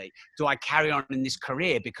right for me? Do I carry on in this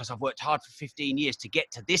career because I've worked hard for 15 years to get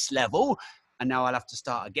to this level and now I'll have to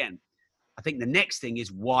start again? I think the next thing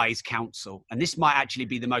is wise counsel. And this might actually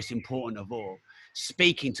be the most important of all.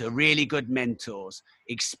 Speaking to really good mentors,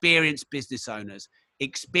 experienced business owners,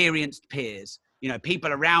 experienced peers, you know,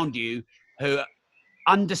 people around you who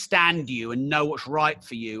understand you and know what's right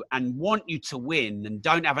for you and want you to win and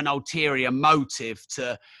don't have an ulterior motive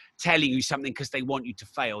to telling you something because they want you to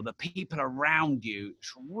fail. The people around you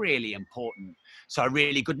is really important. So a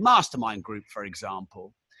really good mastermind group, for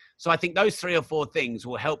example. So I think those 3 or 4 things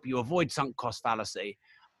will help you avoid sunk cost fallacy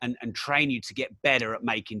and train you to get better at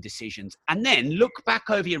making decisions. And then look back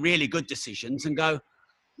over your really good decisions and go,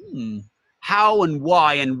 how and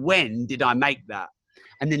why and when did I make that?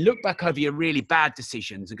 And then look back over your really bad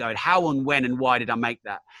decisions and go, how and when and why did I make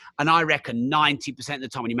that? And I reckon 90% of the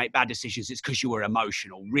time when you make bad decisions, it's because you were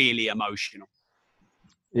emotional, really emotional.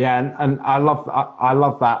 Yeah, and I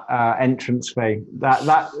love that entrance fee.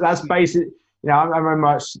 That's basic. You know, I very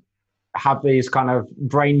much have these kind of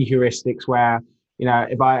brain heuristics where, you know,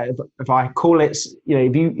 if I call it, you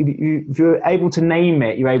know, if you're able to name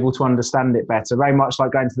it, you're able to understand it better. Very much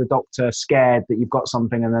like going to the doctor scared that you've got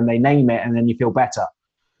something, and then they name it, and then you feel better.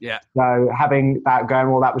 Yeah. So having that going,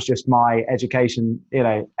 well, that was just my education, you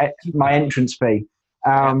know, my entrance fee.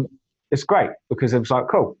 It's great because it was like,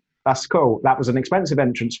 cool, that's cool. That was an expensive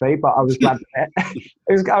entrance fee, but I was glad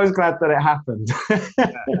I was glad that it happened.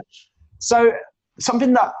 So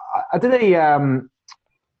something that I did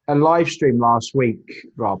a live stream last week,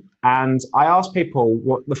 Rob, and I asked people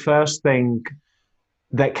what the first thing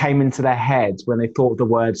that came into their head when they thought of the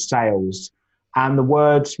word sales. And the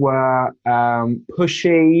words were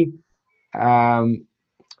pushy,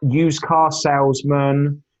 used car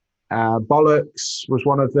salesman, bollocks was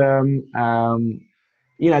one of them.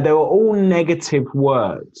 You know, they were all negative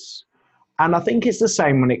words. And I think it's the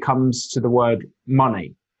same when it comes to the word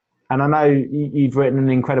money. And I know you've written an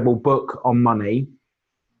incredible book on money.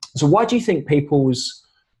 So why do you think people's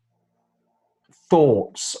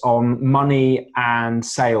thoughts on money and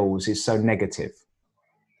sales is so negative?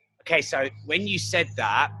 Okay, so when you said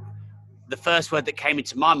that, the first word that came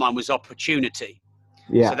into my mind was opportunity.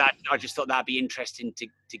 Yeah. So that I just thought that'd be interesting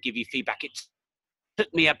to give you feedback. It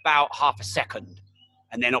took me about half a second,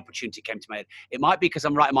 and then opportunity came to my head. It might be because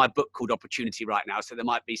I'm writing my book called Opportunity right now, so there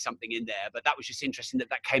might be something in there. But that was just interesting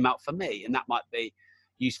that came out for me, and that might be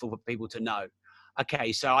useful for people to know.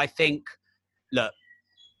 Okay, so I think, look,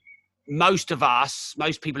 most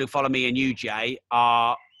people who follow me and you, Jay,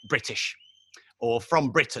 are British or from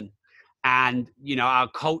Britain. And, you know, our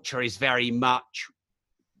culture is very much,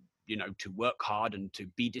 you know, to work hard and to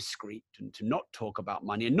be discreet and to not talk about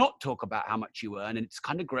money and not talk about how much you earn. And it's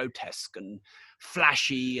kind of grotesque and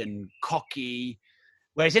flashy and cocky.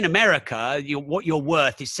 Whereas in America, what you're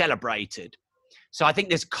worth is celebrated. So I think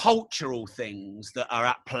there's cultural things that are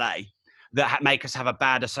at play that make us have a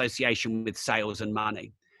bad association with sales and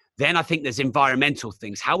money. Then I think there's environmental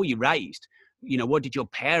things. How were you raised? You know, what did your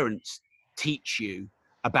parents teach you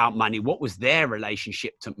about money? What was their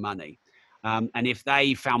relationship to money? And if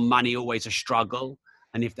they found money always a struggle,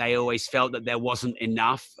 and if they always felt that there wasn't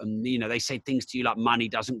enough, and, you know, they say things to you like money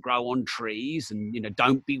doesn't grow on trees, and, you know,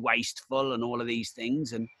 don't be wasteful and all of these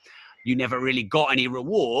things, and you never really got any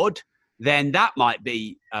reward, then that might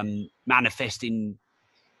be manifesting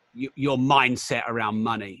your mindset around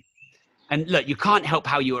money. And look, you can't help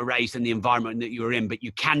how you were raised in the environment that you were in, but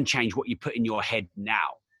you can change what you put in your head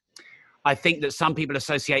now. I think that some people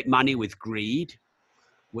associate money with greed,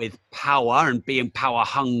 with power and being power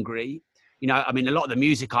hungry. You know, I mean, a lot of the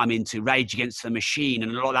music I'm into, Rage Against the Machine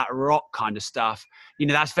and a lot of that rock kind of stuff, you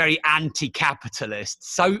know, that's very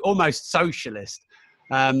anti-capitalist, so almost socialist.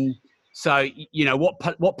 So, you know,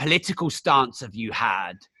 what political stance have you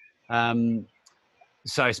had?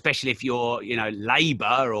 So especially if you're, you know,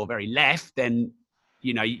 Labour or very left, then,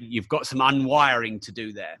 you know, you've got some unwiring to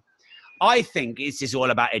do there. I think this is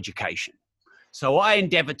all about education. So what I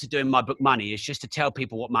endeavored to do in my book, Money, is just to tell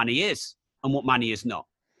people what money is and what money is not.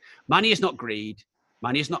 Money is not greed.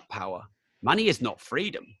 Money is not power. Money is not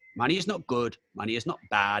freedom. Money is not good. Money is not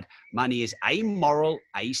bad. Money is amoral,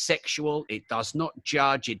 asexual. It does not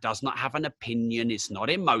judge. It does not have an opinion. It's not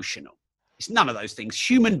emotional. It's none of those things.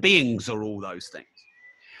 Human beings are all those things.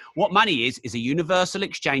 What money is a universal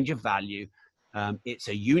exchange of value. It's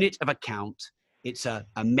a unit of account. It's a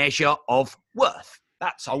measure of worth.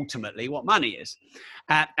 That's ultimately what money is.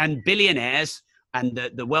 And billionaires and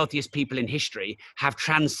the wealthiest people in history have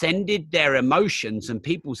transcended their emotions and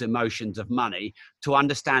people's emotions of money to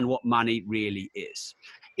understand what money really is.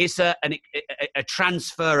 It's a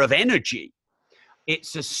transfer of energy.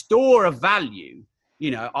 It's a store of value.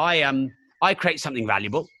 You know, I create something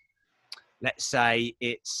valuable. Let's say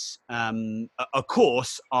it's a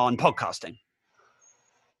course on podcasting.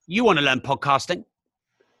 You want to learn podcasting.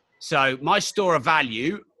 So my store of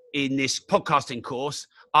value in this podcasting course,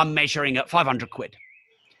 I'm measuring at 500 quid.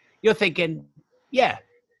 You're thinking, yeah,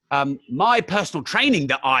 my personal training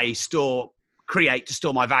that I create to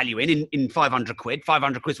store my value in 500 quid,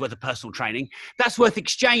 500 quid's worth of personal training, that's worth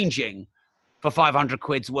exchanging for 500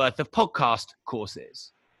 quid's worth of podcast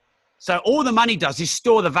courses. So all the money does is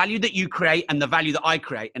store the value that you create and the value that I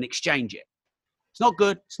create and exchange it. It's not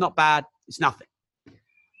good. It's not bad. It's nothing.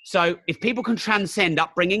 So if people can transcend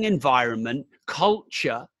upbringing, environment,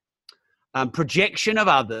 culture, projection of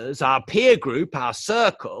others, our peer group, our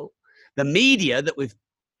circle, the media that we've,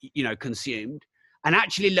 consumed, and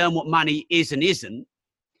actually learn what money is and isn't,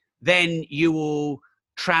 then you will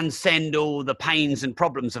transcend all the pains and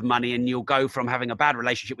problems of money, and you'll go from having a bad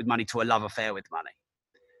relationship with money to a love affair with money.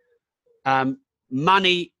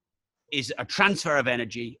 Money is a transfer of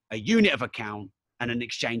energy, a unit of account, and an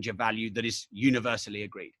exchange of value that is universally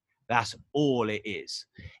agreed. That's all it is.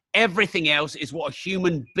 Everything else is what a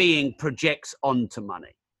human being projects onto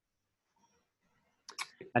money.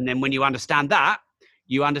 And then when you understand that,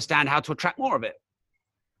 you understand how to attract more of it.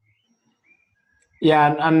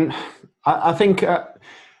 Yeah, and I think a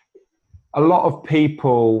lot of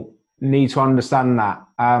people need to understand that.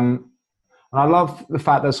 And I love the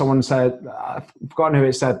fact that someone said, I've forgotten who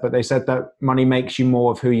it said, but they said that money makes you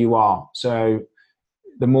more of who you are. So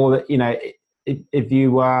the more that, if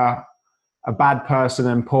you were a bad person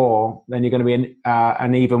and poor, then you're going to be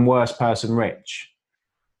an even worse person rich.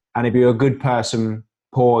 And if you're a good person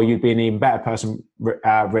poor, you'd be an even better person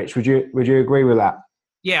rich. Would you agree with that?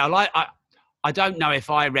 Yeah, I don't know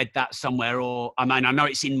if I read that somewhere, or I know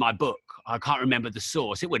it's in my book. I can't remember the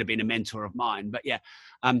source. It would have been a mentor of mine. But yeah,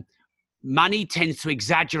 money tends to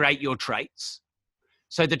exaggerate your traits.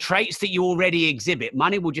 So the traits that you already exhibit,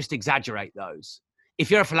 money will just exaggerate those. If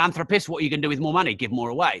you're a philanthropist, what are you going to do with more money? Give more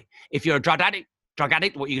away. If you're a drug addict, what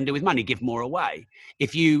are you going to do with money? Give more away.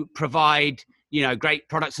 If you provide, great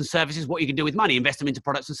products and services, what are you going to do with money? Invest them into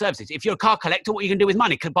products and services. If you're a car collector, what are you going to do with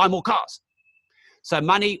money? Could buy more cars. So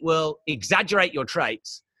money will exaggerate your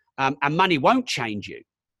traits, and money won't change you.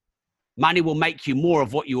 Money will make you more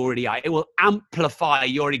of what you already are. It will amplify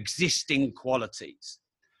your existing qualities.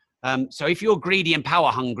 So if you're greedy and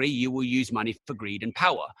power hungry, you will use money for greed and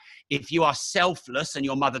power. If you are selfless and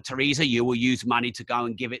you're Mother Teresa, you will use money to go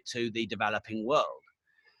and give it to the developing world.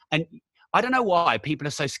 And I don't know why people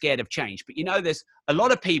are so scared of change, but there's a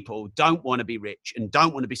lot of people don't want to be rich and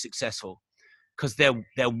don't want to be successful because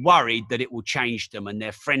they're worried that it will change them and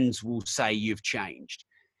their friends will say you've changed.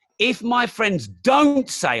 If my friends don't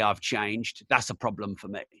say I've changed, that's a problem for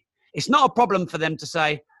me. It's not a problem for them to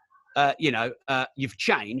say, you've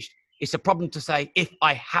changed. It's a problem to say if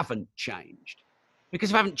I haven't changed,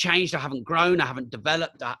 because if I haven't changed, I haven't grown, I haven't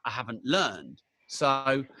developed, I haven't learned.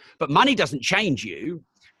 So, but money doesn't change you.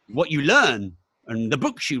 What you learn and the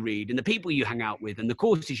books you read and the people you hang out with and the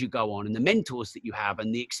courses you go on and the mentors that you have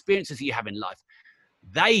and the experiences that you have in life,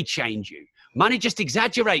 they change you. Money just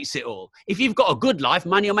exaggerates it all. If you've got a good life,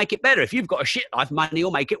 money will make it better. If you've got a shit life, money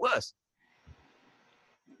will make it worse.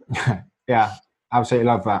 Yeah, absolutely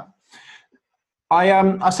love that.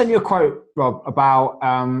 I sent you a quote, Rob, about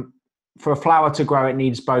for a flower to grow, it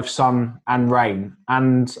needs both sun and rain.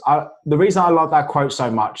 And the reason I love that quote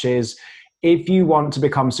so much is if you want to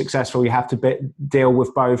become successful, you have to deal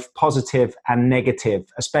with both positive and negative,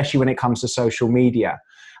 especially when it comes to social media.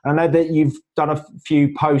 And I know that you've done a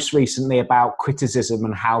few posts recently about criticism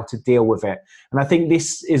and how to deal with it. And I think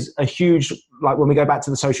this is a huge, like when we go back to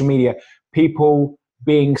the social media, people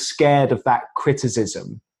being scared of that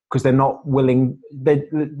criticism because they're not willing,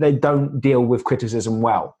 they don't deal with criticism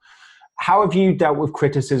well. How have you dealt with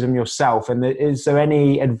criticism yourself? And is there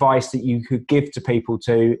any advice that you could give to people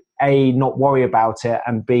to A, not worry about it,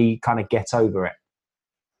 and B, kind of get over it?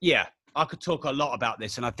 Yeah, I could talk a lot about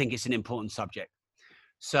this, and I think it's an important subject.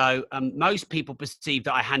 So most people perceive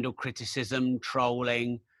that I handle criticism,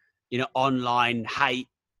 trolling, online hate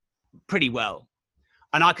pretty well.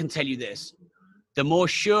 And I can tell you this, the more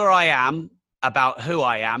sure I am about who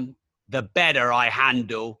I am, the better I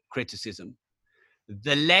handle criticism.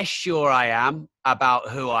 The less sure I am about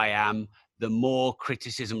who I am, the more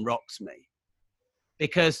criticism rocks me.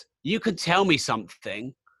 Because you can tell me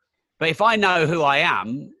something, but if I know who I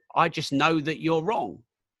am, I just know that you're wrong.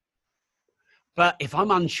 But if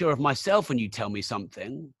I'm unsure of myself and you tell me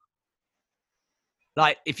something,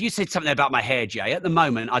 like if you said something about my hair, Jay, at the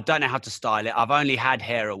moment, I don't know how to style it. I've only had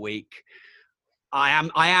hair a week. I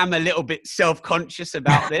am a little bit self-conscious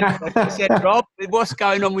about this. Like I said, Rob, what's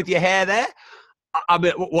going on with your hair there? I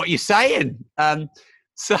mean, what are you saying? But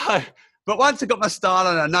once I got my style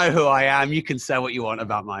and I know who I am, you can say what you want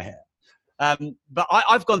about my hair. But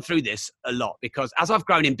I've gone through this a lot because as I've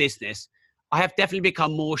grown in business, I have definitely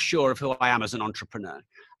become more sure of who I am as an entrepreneur.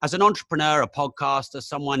 As an entrepreneur, a podcaster,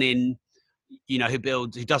 someone who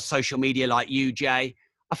does social media like you, Jay,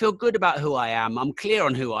 I feel good about who I am. I'm clear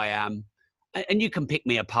on who I am. And you can pick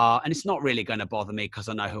me apart and it's not really going to bother me because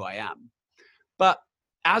I know who I am. But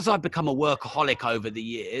as I've become a workaholic over the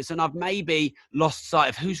years and I've maybe lost sight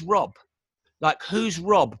of who's Rob, like who's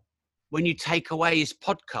Rob when you take away his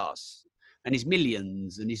podcasts and his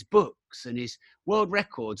millions and his books and his world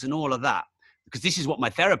records and all of that, because this is what my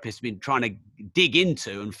therapist has been trying to dig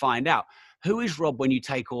into and find out. Who is Rob when you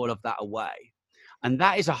take all of that away? And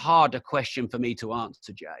that is a harder question for me to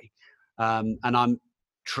answer, Jay. And I'm,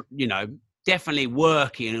 definitely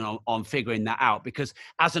working on figuring that out because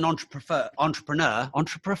as an entrepreneur,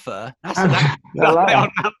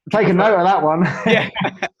 take a note of that one. Yeah.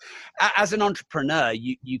 As an entrepreneur,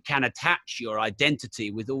 you can attach your identity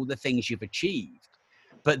with all the things you've achieved,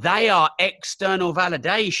 but they are external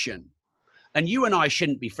validation. And you and I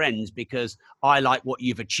shouldn't be friends because I like what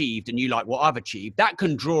you've achieved and you like what I've achieved. That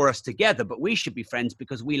can draw us together, but we should be friends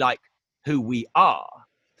because we like who we are.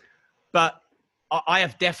 But I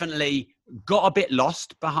have definitely got a bit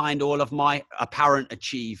lost behind all of my apparent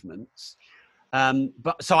achievements.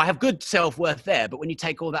 So I have good self-worth there, but when you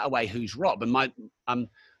take all that away, who's Rob? And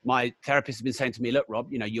my therapist has been saying to me, look, Rob,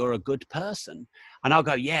 you're a good person. And I'll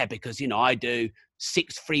go, yeah, because, I do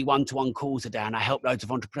 6 free one-to-one calls a day and I help loads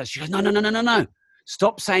of entrepreneurs. She goes, no.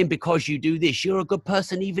 Stop saying because you do this, you're a good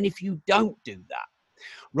person, even if you don't do that.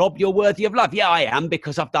 Rob, you're worthy of love. Yeah, I am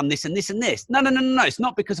because I've done this and this and this. No. It's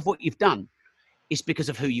not because of what you've done. It's because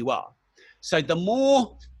of who you are. So the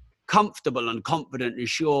more comfortable and confident and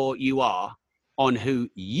sure you are on who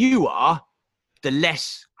you are, the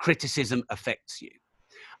less criticism affects you.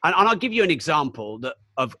 And I'll give you an example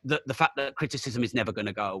of the fact that criticism is never going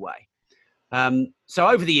to go away. So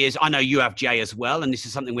over the years, I know you have, Jay, as well, and this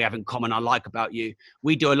is something we have in common I like about you.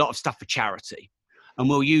 We do a lot of stuff for charity. And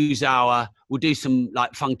we'll do some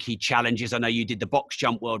like funky challenges. I know you did the box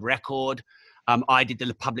jump world record. I did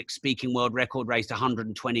the public speaking world record, raised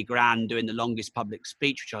 120 grand doing the longest public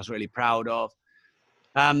speech, which I was really proud of.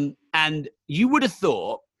 And you would have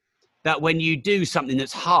thought that when you do something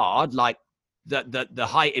that's hard, like the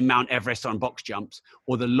height in Mount Everest on box jumps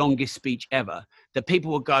or the longest speech ever, that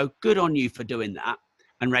people will go, good on you for doing that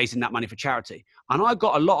and raising that money for charity. And I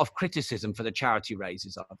got a lot of criticism for the charity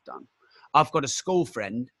raises I've done. I've got a school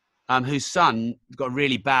friend whose son got a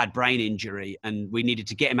really bad brain injury and we needed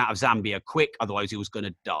to get him out of Zambia quick, otherwise he was going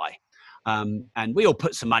to die. And we all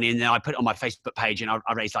put some money in there. I put it on my Facebook page and I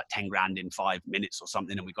raised like 10 grand in 5 minutes or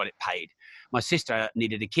something and we got it paid. My sister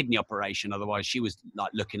needed a kidney operation, otherwise she was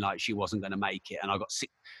like looking like she wasn't going to make it. And I got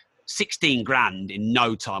 16 grand in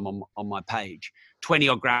no time on my page, 20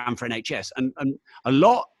 odd grand for NHS. And a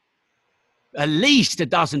lot, at least a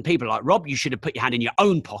dozen people like, Rob, you should have put your hand in your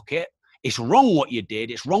own pocket. It's wrong what you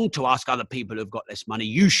did. It's wrong to ask other people who've got less money.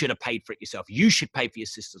 You should have paid for it yourself. You should pay for your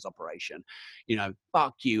sister's operation.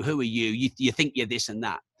 Fuck you. Who are you? You think you're this and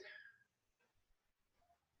that.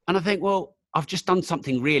 And I think, well, I've just done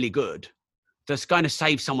something really good that's going to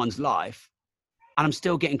save someone's life and I'm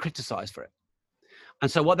still getting criticized for it.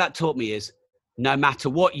 And so what that taught me is no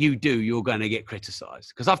matter what you do, you're going to get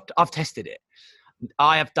criticized because I've tested it.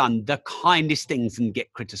 I have done the kindest things and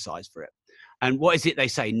get criticized for it. And what is it they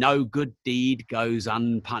say? No good deed goes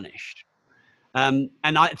unpunished. And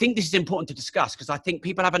I think this is important to discuss because I think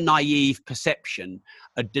people have a naive perception,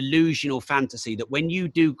 a delusional fantasy that when you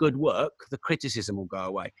do good work, the criticism will go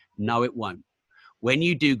away. No, it won't. When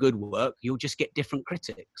you do good work, you'll just get different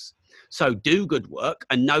critics. So do good work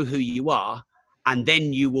and know who you are, and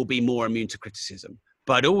then you will be more immune to criticism.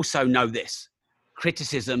 But also know this,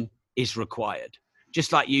 criticism is required.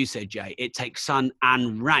 Just like you said, Jay, it takes sun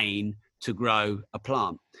and rain to grow a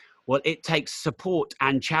plant. Well, it takes support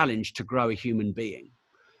and challenge to grow a human being.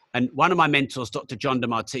 And one of my mentors, Dr. John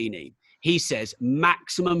DeMartini, he says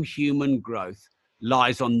maximum human growth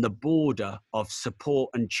lies on the border of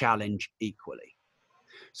support and challenge equally.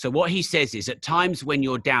 So what he says is at times when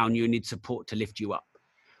you're down, you need support to lift you up.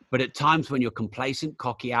 But at times when you're complacent,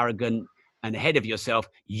 cocky, arrogant, and ahead of yourself,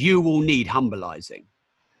 you will need humbleizing.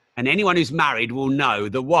 And anyone who's married will know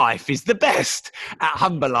the wife is the best at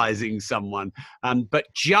humbleizing someone. But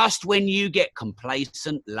just when you get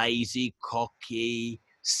complacent, lazy, cocky,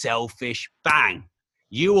 selfish, bang,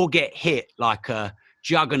 you will get hit like a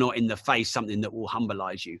juggernaut in the face, something that will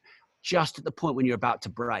humbleize you. Just at the point when you're about to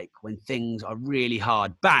break, when things are really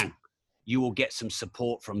hard, bang, you will get some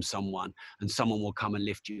support from someone and someone will come and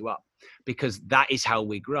lift you up, because that is how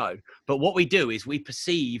we grow. But what we do is we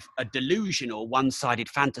perceive a delusional one-sided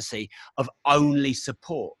fantasy of only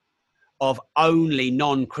support, of only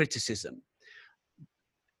non-criticism.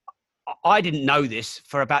 I didn't know this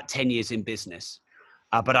for about 10 years in business,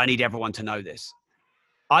 but I need everyone to know this.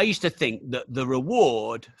 I used to think that the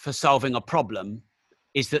reward for solving a problem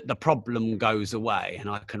is that the problem goes away and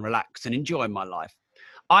I can relax and enjoy my life.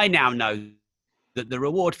 I now know that the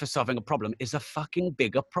reward for solving a problem is a fucking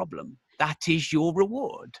bigger problem. That is your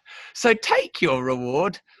reward. So take your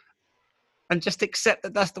reward and just accept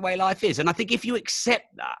that that's the way life is. And I think if you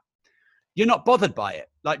accept that, you're not bothered by it.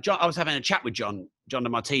 Like John, I was having a chat with John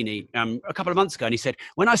DeMartini a couple of months ago, and he said,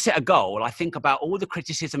 when I set a goal, I think about all the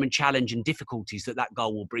criticism and challenge and difficulties that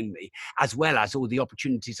goal will bring me, as well as all the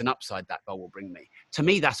opportunities and upside that goal will bring me. To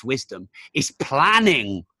me, that's wisdom. It's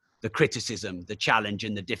planning the criticism, the challenge,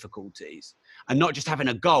 and the difficulties, and not just having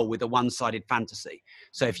a goal with a one-sided fantasy.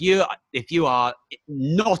 So if you are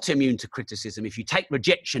not immune to criticism, if you take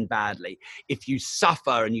rejection badly, if you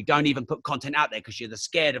suffer and you don't even put content out there because you're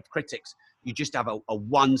scared of critics, you just have a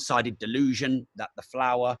one-sided delusion that the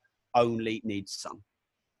flower only needs sun.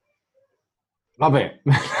 Love it.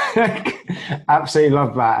 Absolutely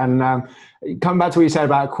love that. And coming back to what you said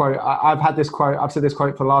about a quote, I've said this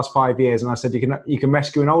quote for the last 5 years, and I said, you can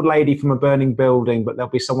rescue an old lady from a burning building, but there'll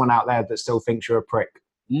be someone out there that still thinks you're a prick.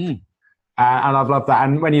 And I've loved that.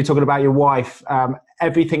 And when you're talking about your wife,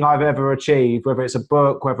 everything I've ever achieved, whether it's a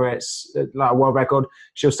book, whether it's like a world record,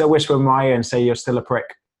 she'll still whisper in my ear and say, you're still a prick.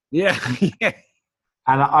 Yeah. Yeah.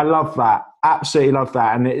 And I love that. Absolutely love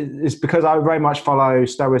that. And it's because I very much follow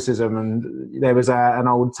Stoicism. And there was an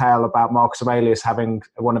old tale about Marcus Aurelius having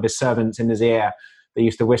one of his servants in his ear that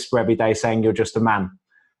used to whisper every day saying, you're just a man.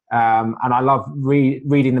 And I love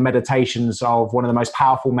reading the meditations of one of the most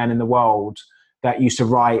powerful men in the world that used to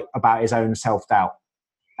write about his own self-doubt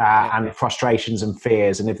and frustrations and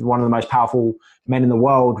fears. And if one of the most powerful men in the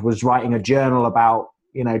world was writing a journal about,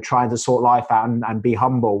 trying to sort life out and be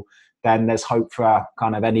humble, then there's hope for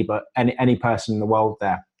kind of any person in the world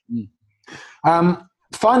there.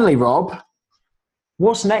 Finally, Rob,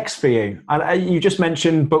 what's next for you? You just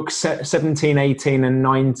mentioned books 17, 18 and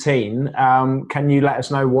 19. Can you let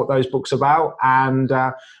us know what those books are about? And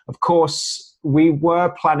of course, we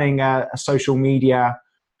were planning a social media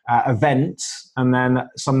event, and then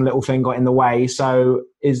some little thing got in the way. So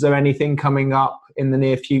is there anything coming up in the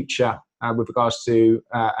near future with regards to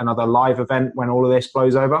another live event when all of this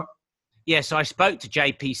blows over? Yeah, so I spoke to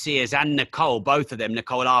JP Sears and Nicole, both of them,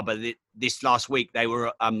 Nicole Arbour, this last week. They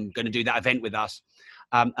were going to do that event with us.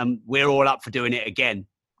 And we're all up for doing it again.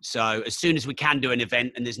 So as soon as we can do an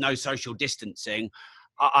event and there's no social distancing,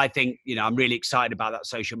 I think, I'm really excited about that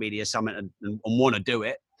social media summit and want to do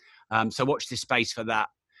it. So watch this space for that.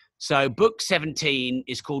 So book 17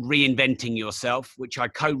 is called Reinventing Yourself, which I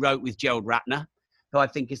co-wrote with Gerald Ratner, who I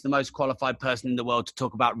think is the most qualified person in the world to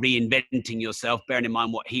talk about reinventing yourself, bearing in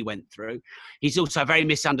mind what he went through. He's also a very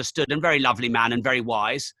misunderstood and very lovely man and very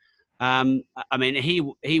wise.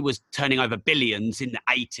 He was turning over billions in the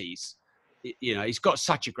 80s. He's got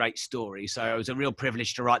such a great story. So it was a real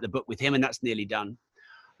privilege to write the book with him, and that's nearly done.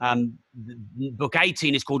 Book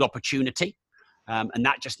 18 is called Opportunity. And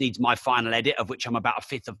that just needs my final edit, of which I'm about a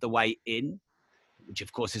fifth of the way in, which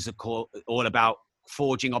of course is all about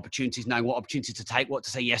forging opportunities, knowing what opportunities to take, what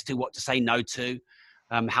to say yes to, what to say no to,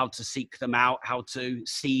 how to seek them out, how to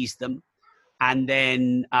seize them. And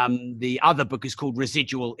then the other book is called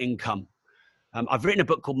Residual Income. I've written a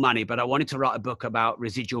book called Money, but I wanted to write a book about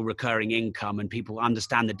residual recurring income, and people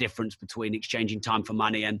understand the difference between exchanging time for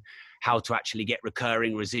money and how to actually get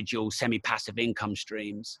recurring residual semi-passive income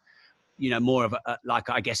streams. More of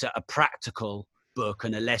a practical book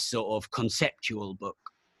and a less sort of conceptual book.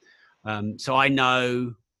 So I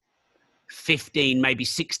know 15, maybe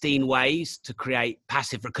 16 ways to create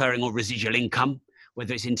passive recurring or residual income,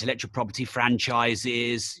 whether it's intellectual property,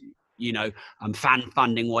 franchises, fan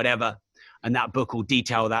funding, whatever. And that book will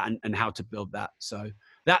detail that and how to build that. So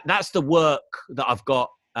that's the work that I've got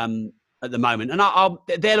at the moment. And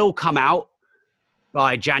they'll all come out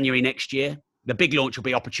by January next year. The big launch will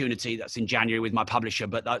be Opportunity. That's in January with my publisher,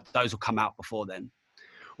 but those will come out before then.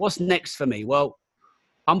 What's next for me? Well,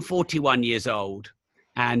 I'm 41 years old.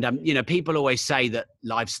 And, people always say that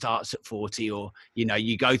life starts at 40 or,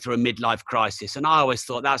 you go through a midlife crisis. And I always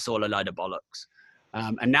thought that's all a load of bollocks.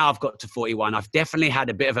 And now I've got to 41. I've definitely had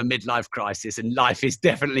a bit of a midlife crisis and life is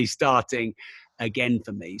definitely starting again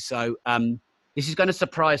for me. So this is going to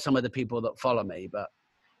surprise some of the people that follow me. But,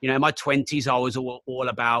 in my 20s, I was all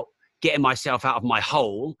about getting myself out of my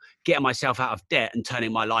hole, getting myself out of debt and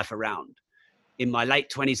turning my life around. In my late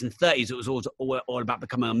 20s and 30s, it was all about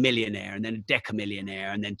becoming a millionaire and then a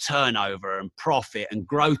decamillionaire and then turnover and profit and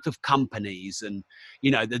growth of companies and,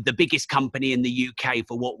 the biggest company in the UK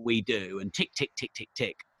for what we do and tick, tick, tick, tick,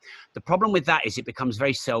 tick. The problem with that is it becomes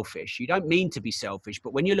very selfish. You don't mean to be selfish,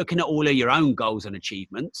 but when you're looking at all of your own goals and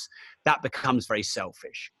achievements, that becomes very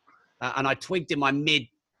selfish. And I twigged in my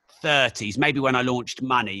mid-30s, maybe when I launched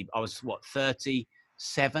Money. I was,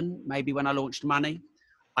 37 maybe when I launched Money.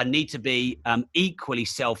 I need to be equally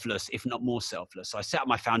selfless, if not more selfless. So I set up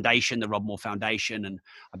my foundation, the Rob Moore Foundation, and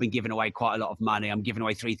I've been giving away quite a lot of money. I'm giving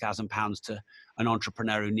away £3,000 to an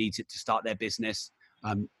entrepreneur who needs it to start their business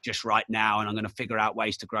just right now. And I'm going to figure out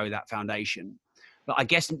ways to grow that foundation. But I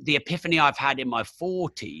guess the epiphany I've had in my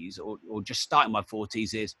 40s or just starting my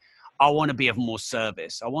 40s is I want to be of more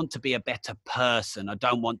service. I want to be a better person. I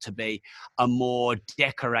don't want to be a more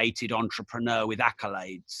decorated entrepreneur with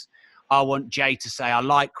accolades. I want Jay to say, I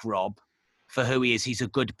like Rob for who he is. He's a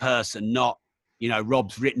good person, not,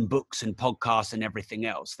 Rob's written books and podcasts and everything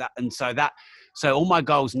else. So all my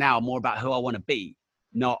goals now are more about who I want to be,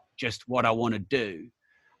 not just what I want to do.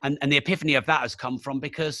 And the epiphany of that has come from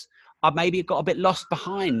because I maybe got a bit lost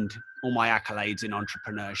behind all my accolades in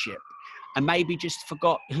entrepreneurship and maybe just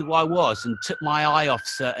forgot who I was and took my eye off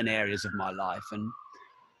certain areas of my life.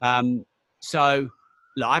 And so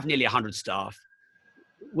look, I have nearly 100 staff.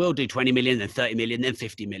 We'll do 20 million, then 30 million, then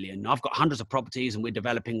 50 million. I've got hundreds of properties and we're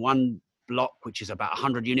developing one block, which is about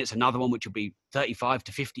 100 units, another one, which will be 35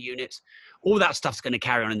 to 50 units. All that stuff's going to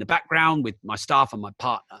carry on in the background with my staff and my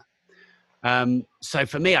partner. So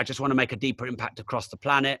for me, I just want to make a deeper impact across the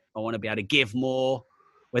planet. I want to be able to give more,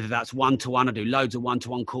 whether that's one-to-one. I do loads of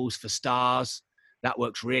one-to-one calls for stars. That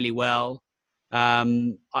works really well.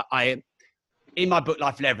 In my book,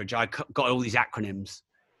 Life Leverage, I got all these acronyms.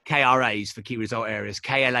 KRAs for key result areas,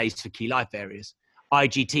 KLAs for key life areas,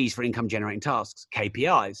 IGTs for income generating tasks,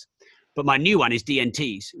 KPIs. But my new one is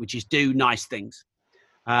DNTs, which is do nice things.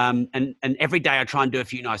 And every day I try and do a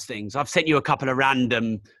few nice things. I've sent you a couple of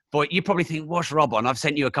random you probably think, what's Rob on? I've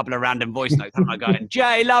sent you a couple of random voice notes. I'm going,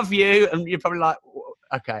 Jay, love you. And you're probably like,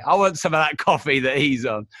 okay, I want some of that coffee that he's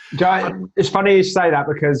on. Jay, it's funny you say that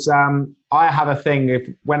because I have a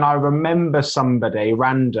thing. When I remember somebody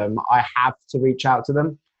random, I have to reach out to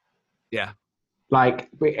them. Yeah. Like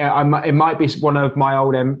it might be one of my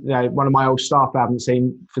old staff I haven't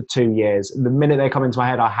seen for 2 years. The minute they come into my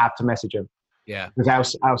head, I have to message them. Yeah.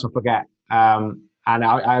 Because else I forget. And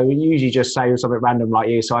I usually just say something random like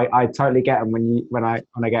you. So I totally get them when I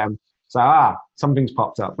get them. So something's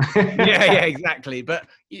popped up. yeah, exactly. But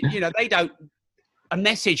they don't. A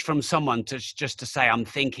message from someone just to say I'm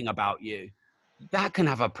thinking about you, that can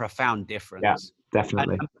have a profound difference. Yeah,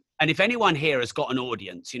 definitely. And if anyone here has got an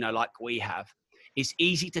audience, like we have, it's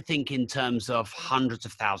easy to think in terms of hundreds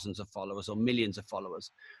of thousands of followers or millions of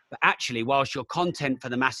followers. But actually, whilst your content for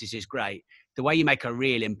the masses is great, the way you make a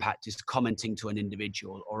real impact is commenting to an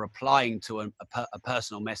individual or replying to a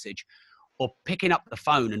personal message or picking up the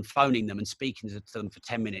phone and phoning them and speaking to them for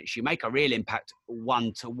 10 minutes. You make a real impact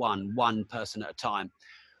one-to-one, one person at a time,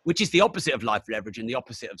 which is the opposite of life leverage and the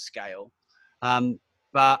opposite of scale.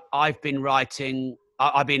 But I've been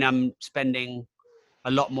spending a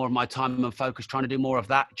lot more of my time and focus trying to do more of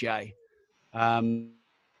that, Jay. And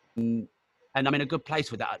I'm in a good place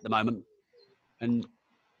with that at the moment. And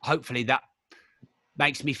hopefully that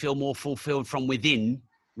makes me feel more fulfilled from within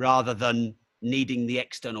rather than needing the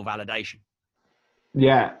external validation.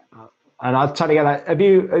 Yeah. And I'll tell you that. Have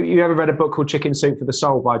you ever read a book called Chicken Soup for the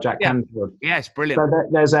Soul by Jack Canfield? Yeah, it's brilliant. So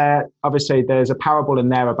there's a parable in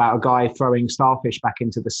there about a guy throwing starfish back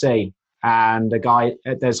into the sea. And a guy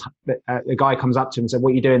comes up to him and said,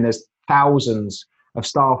 "What are you doing? There's thousands of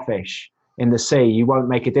starfish in the sea. You won't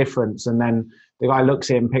make a difference." And then the guy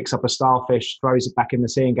looks at him, picks up a starfish, throws it back in the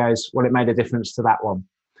sea and goes, "Well, it made a difference to that one."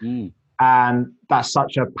 Mm. And that's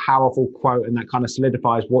such a powerful quote, and that kind of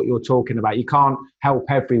solidifies what you're talking about. You can't help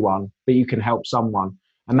everyone, but you can help someone.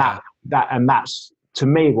 And that's to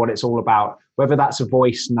me what it's all about, whether that's a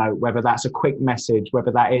voice note, whether that's a quick message,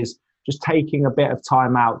 whether that is just taking a bit of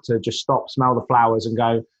time out to just stop, smell the flowers and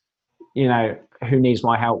go, you know, who needs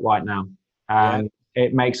my help right now? And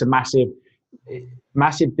it makes a massive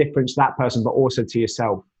difference to that person, but also to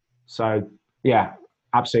yourself. So yeah,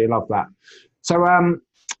 absolutely love that. So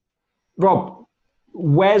Rob,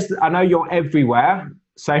 I know you're everywhere,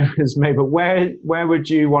 same as me, but where would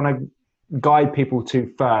you want to guide people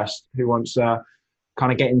to first who wants to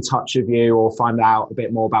kind of get in touch with you or find out a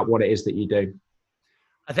bit more about what it is that you do?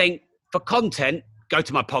 I think for content, go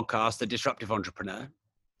to my podcast, The Disruptive Entrepreneur.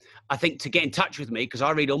 I think to get in touch with me, because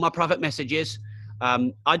I read all my private messages,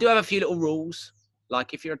 I do have a few little rules.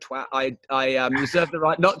 Like if you're a twat, I reserve the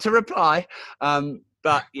right not to reply.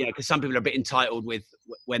 But you know, because some people are a bit entitled with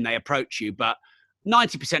when they approach you. But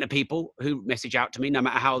 90% of people who message out to me, no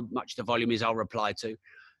matter how much the volume is, I'll reply to.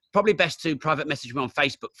 Probably best to private message me on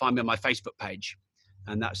Facebook. Find me on my Facebook page.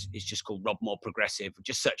 And it's just called Rob Moore Progressive.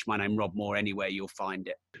 Just search my name, Rob Moore, anywhere, you'll find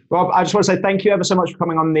it. Rob, I just want to say thank you ever so much for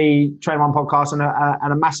coming on the Train Mind podcast, and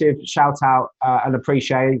a massive shout out and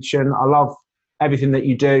appreciation. I love everything that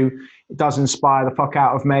you do. It does inspire the fuck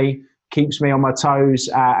out of me, keeps me on my toes,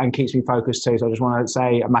 and keeps me focused too. So I just want to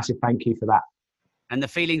say a massive thank you for that. And the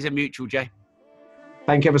feelings are mutual, Jay.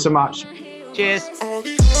 Thank you ever so much. Cheers.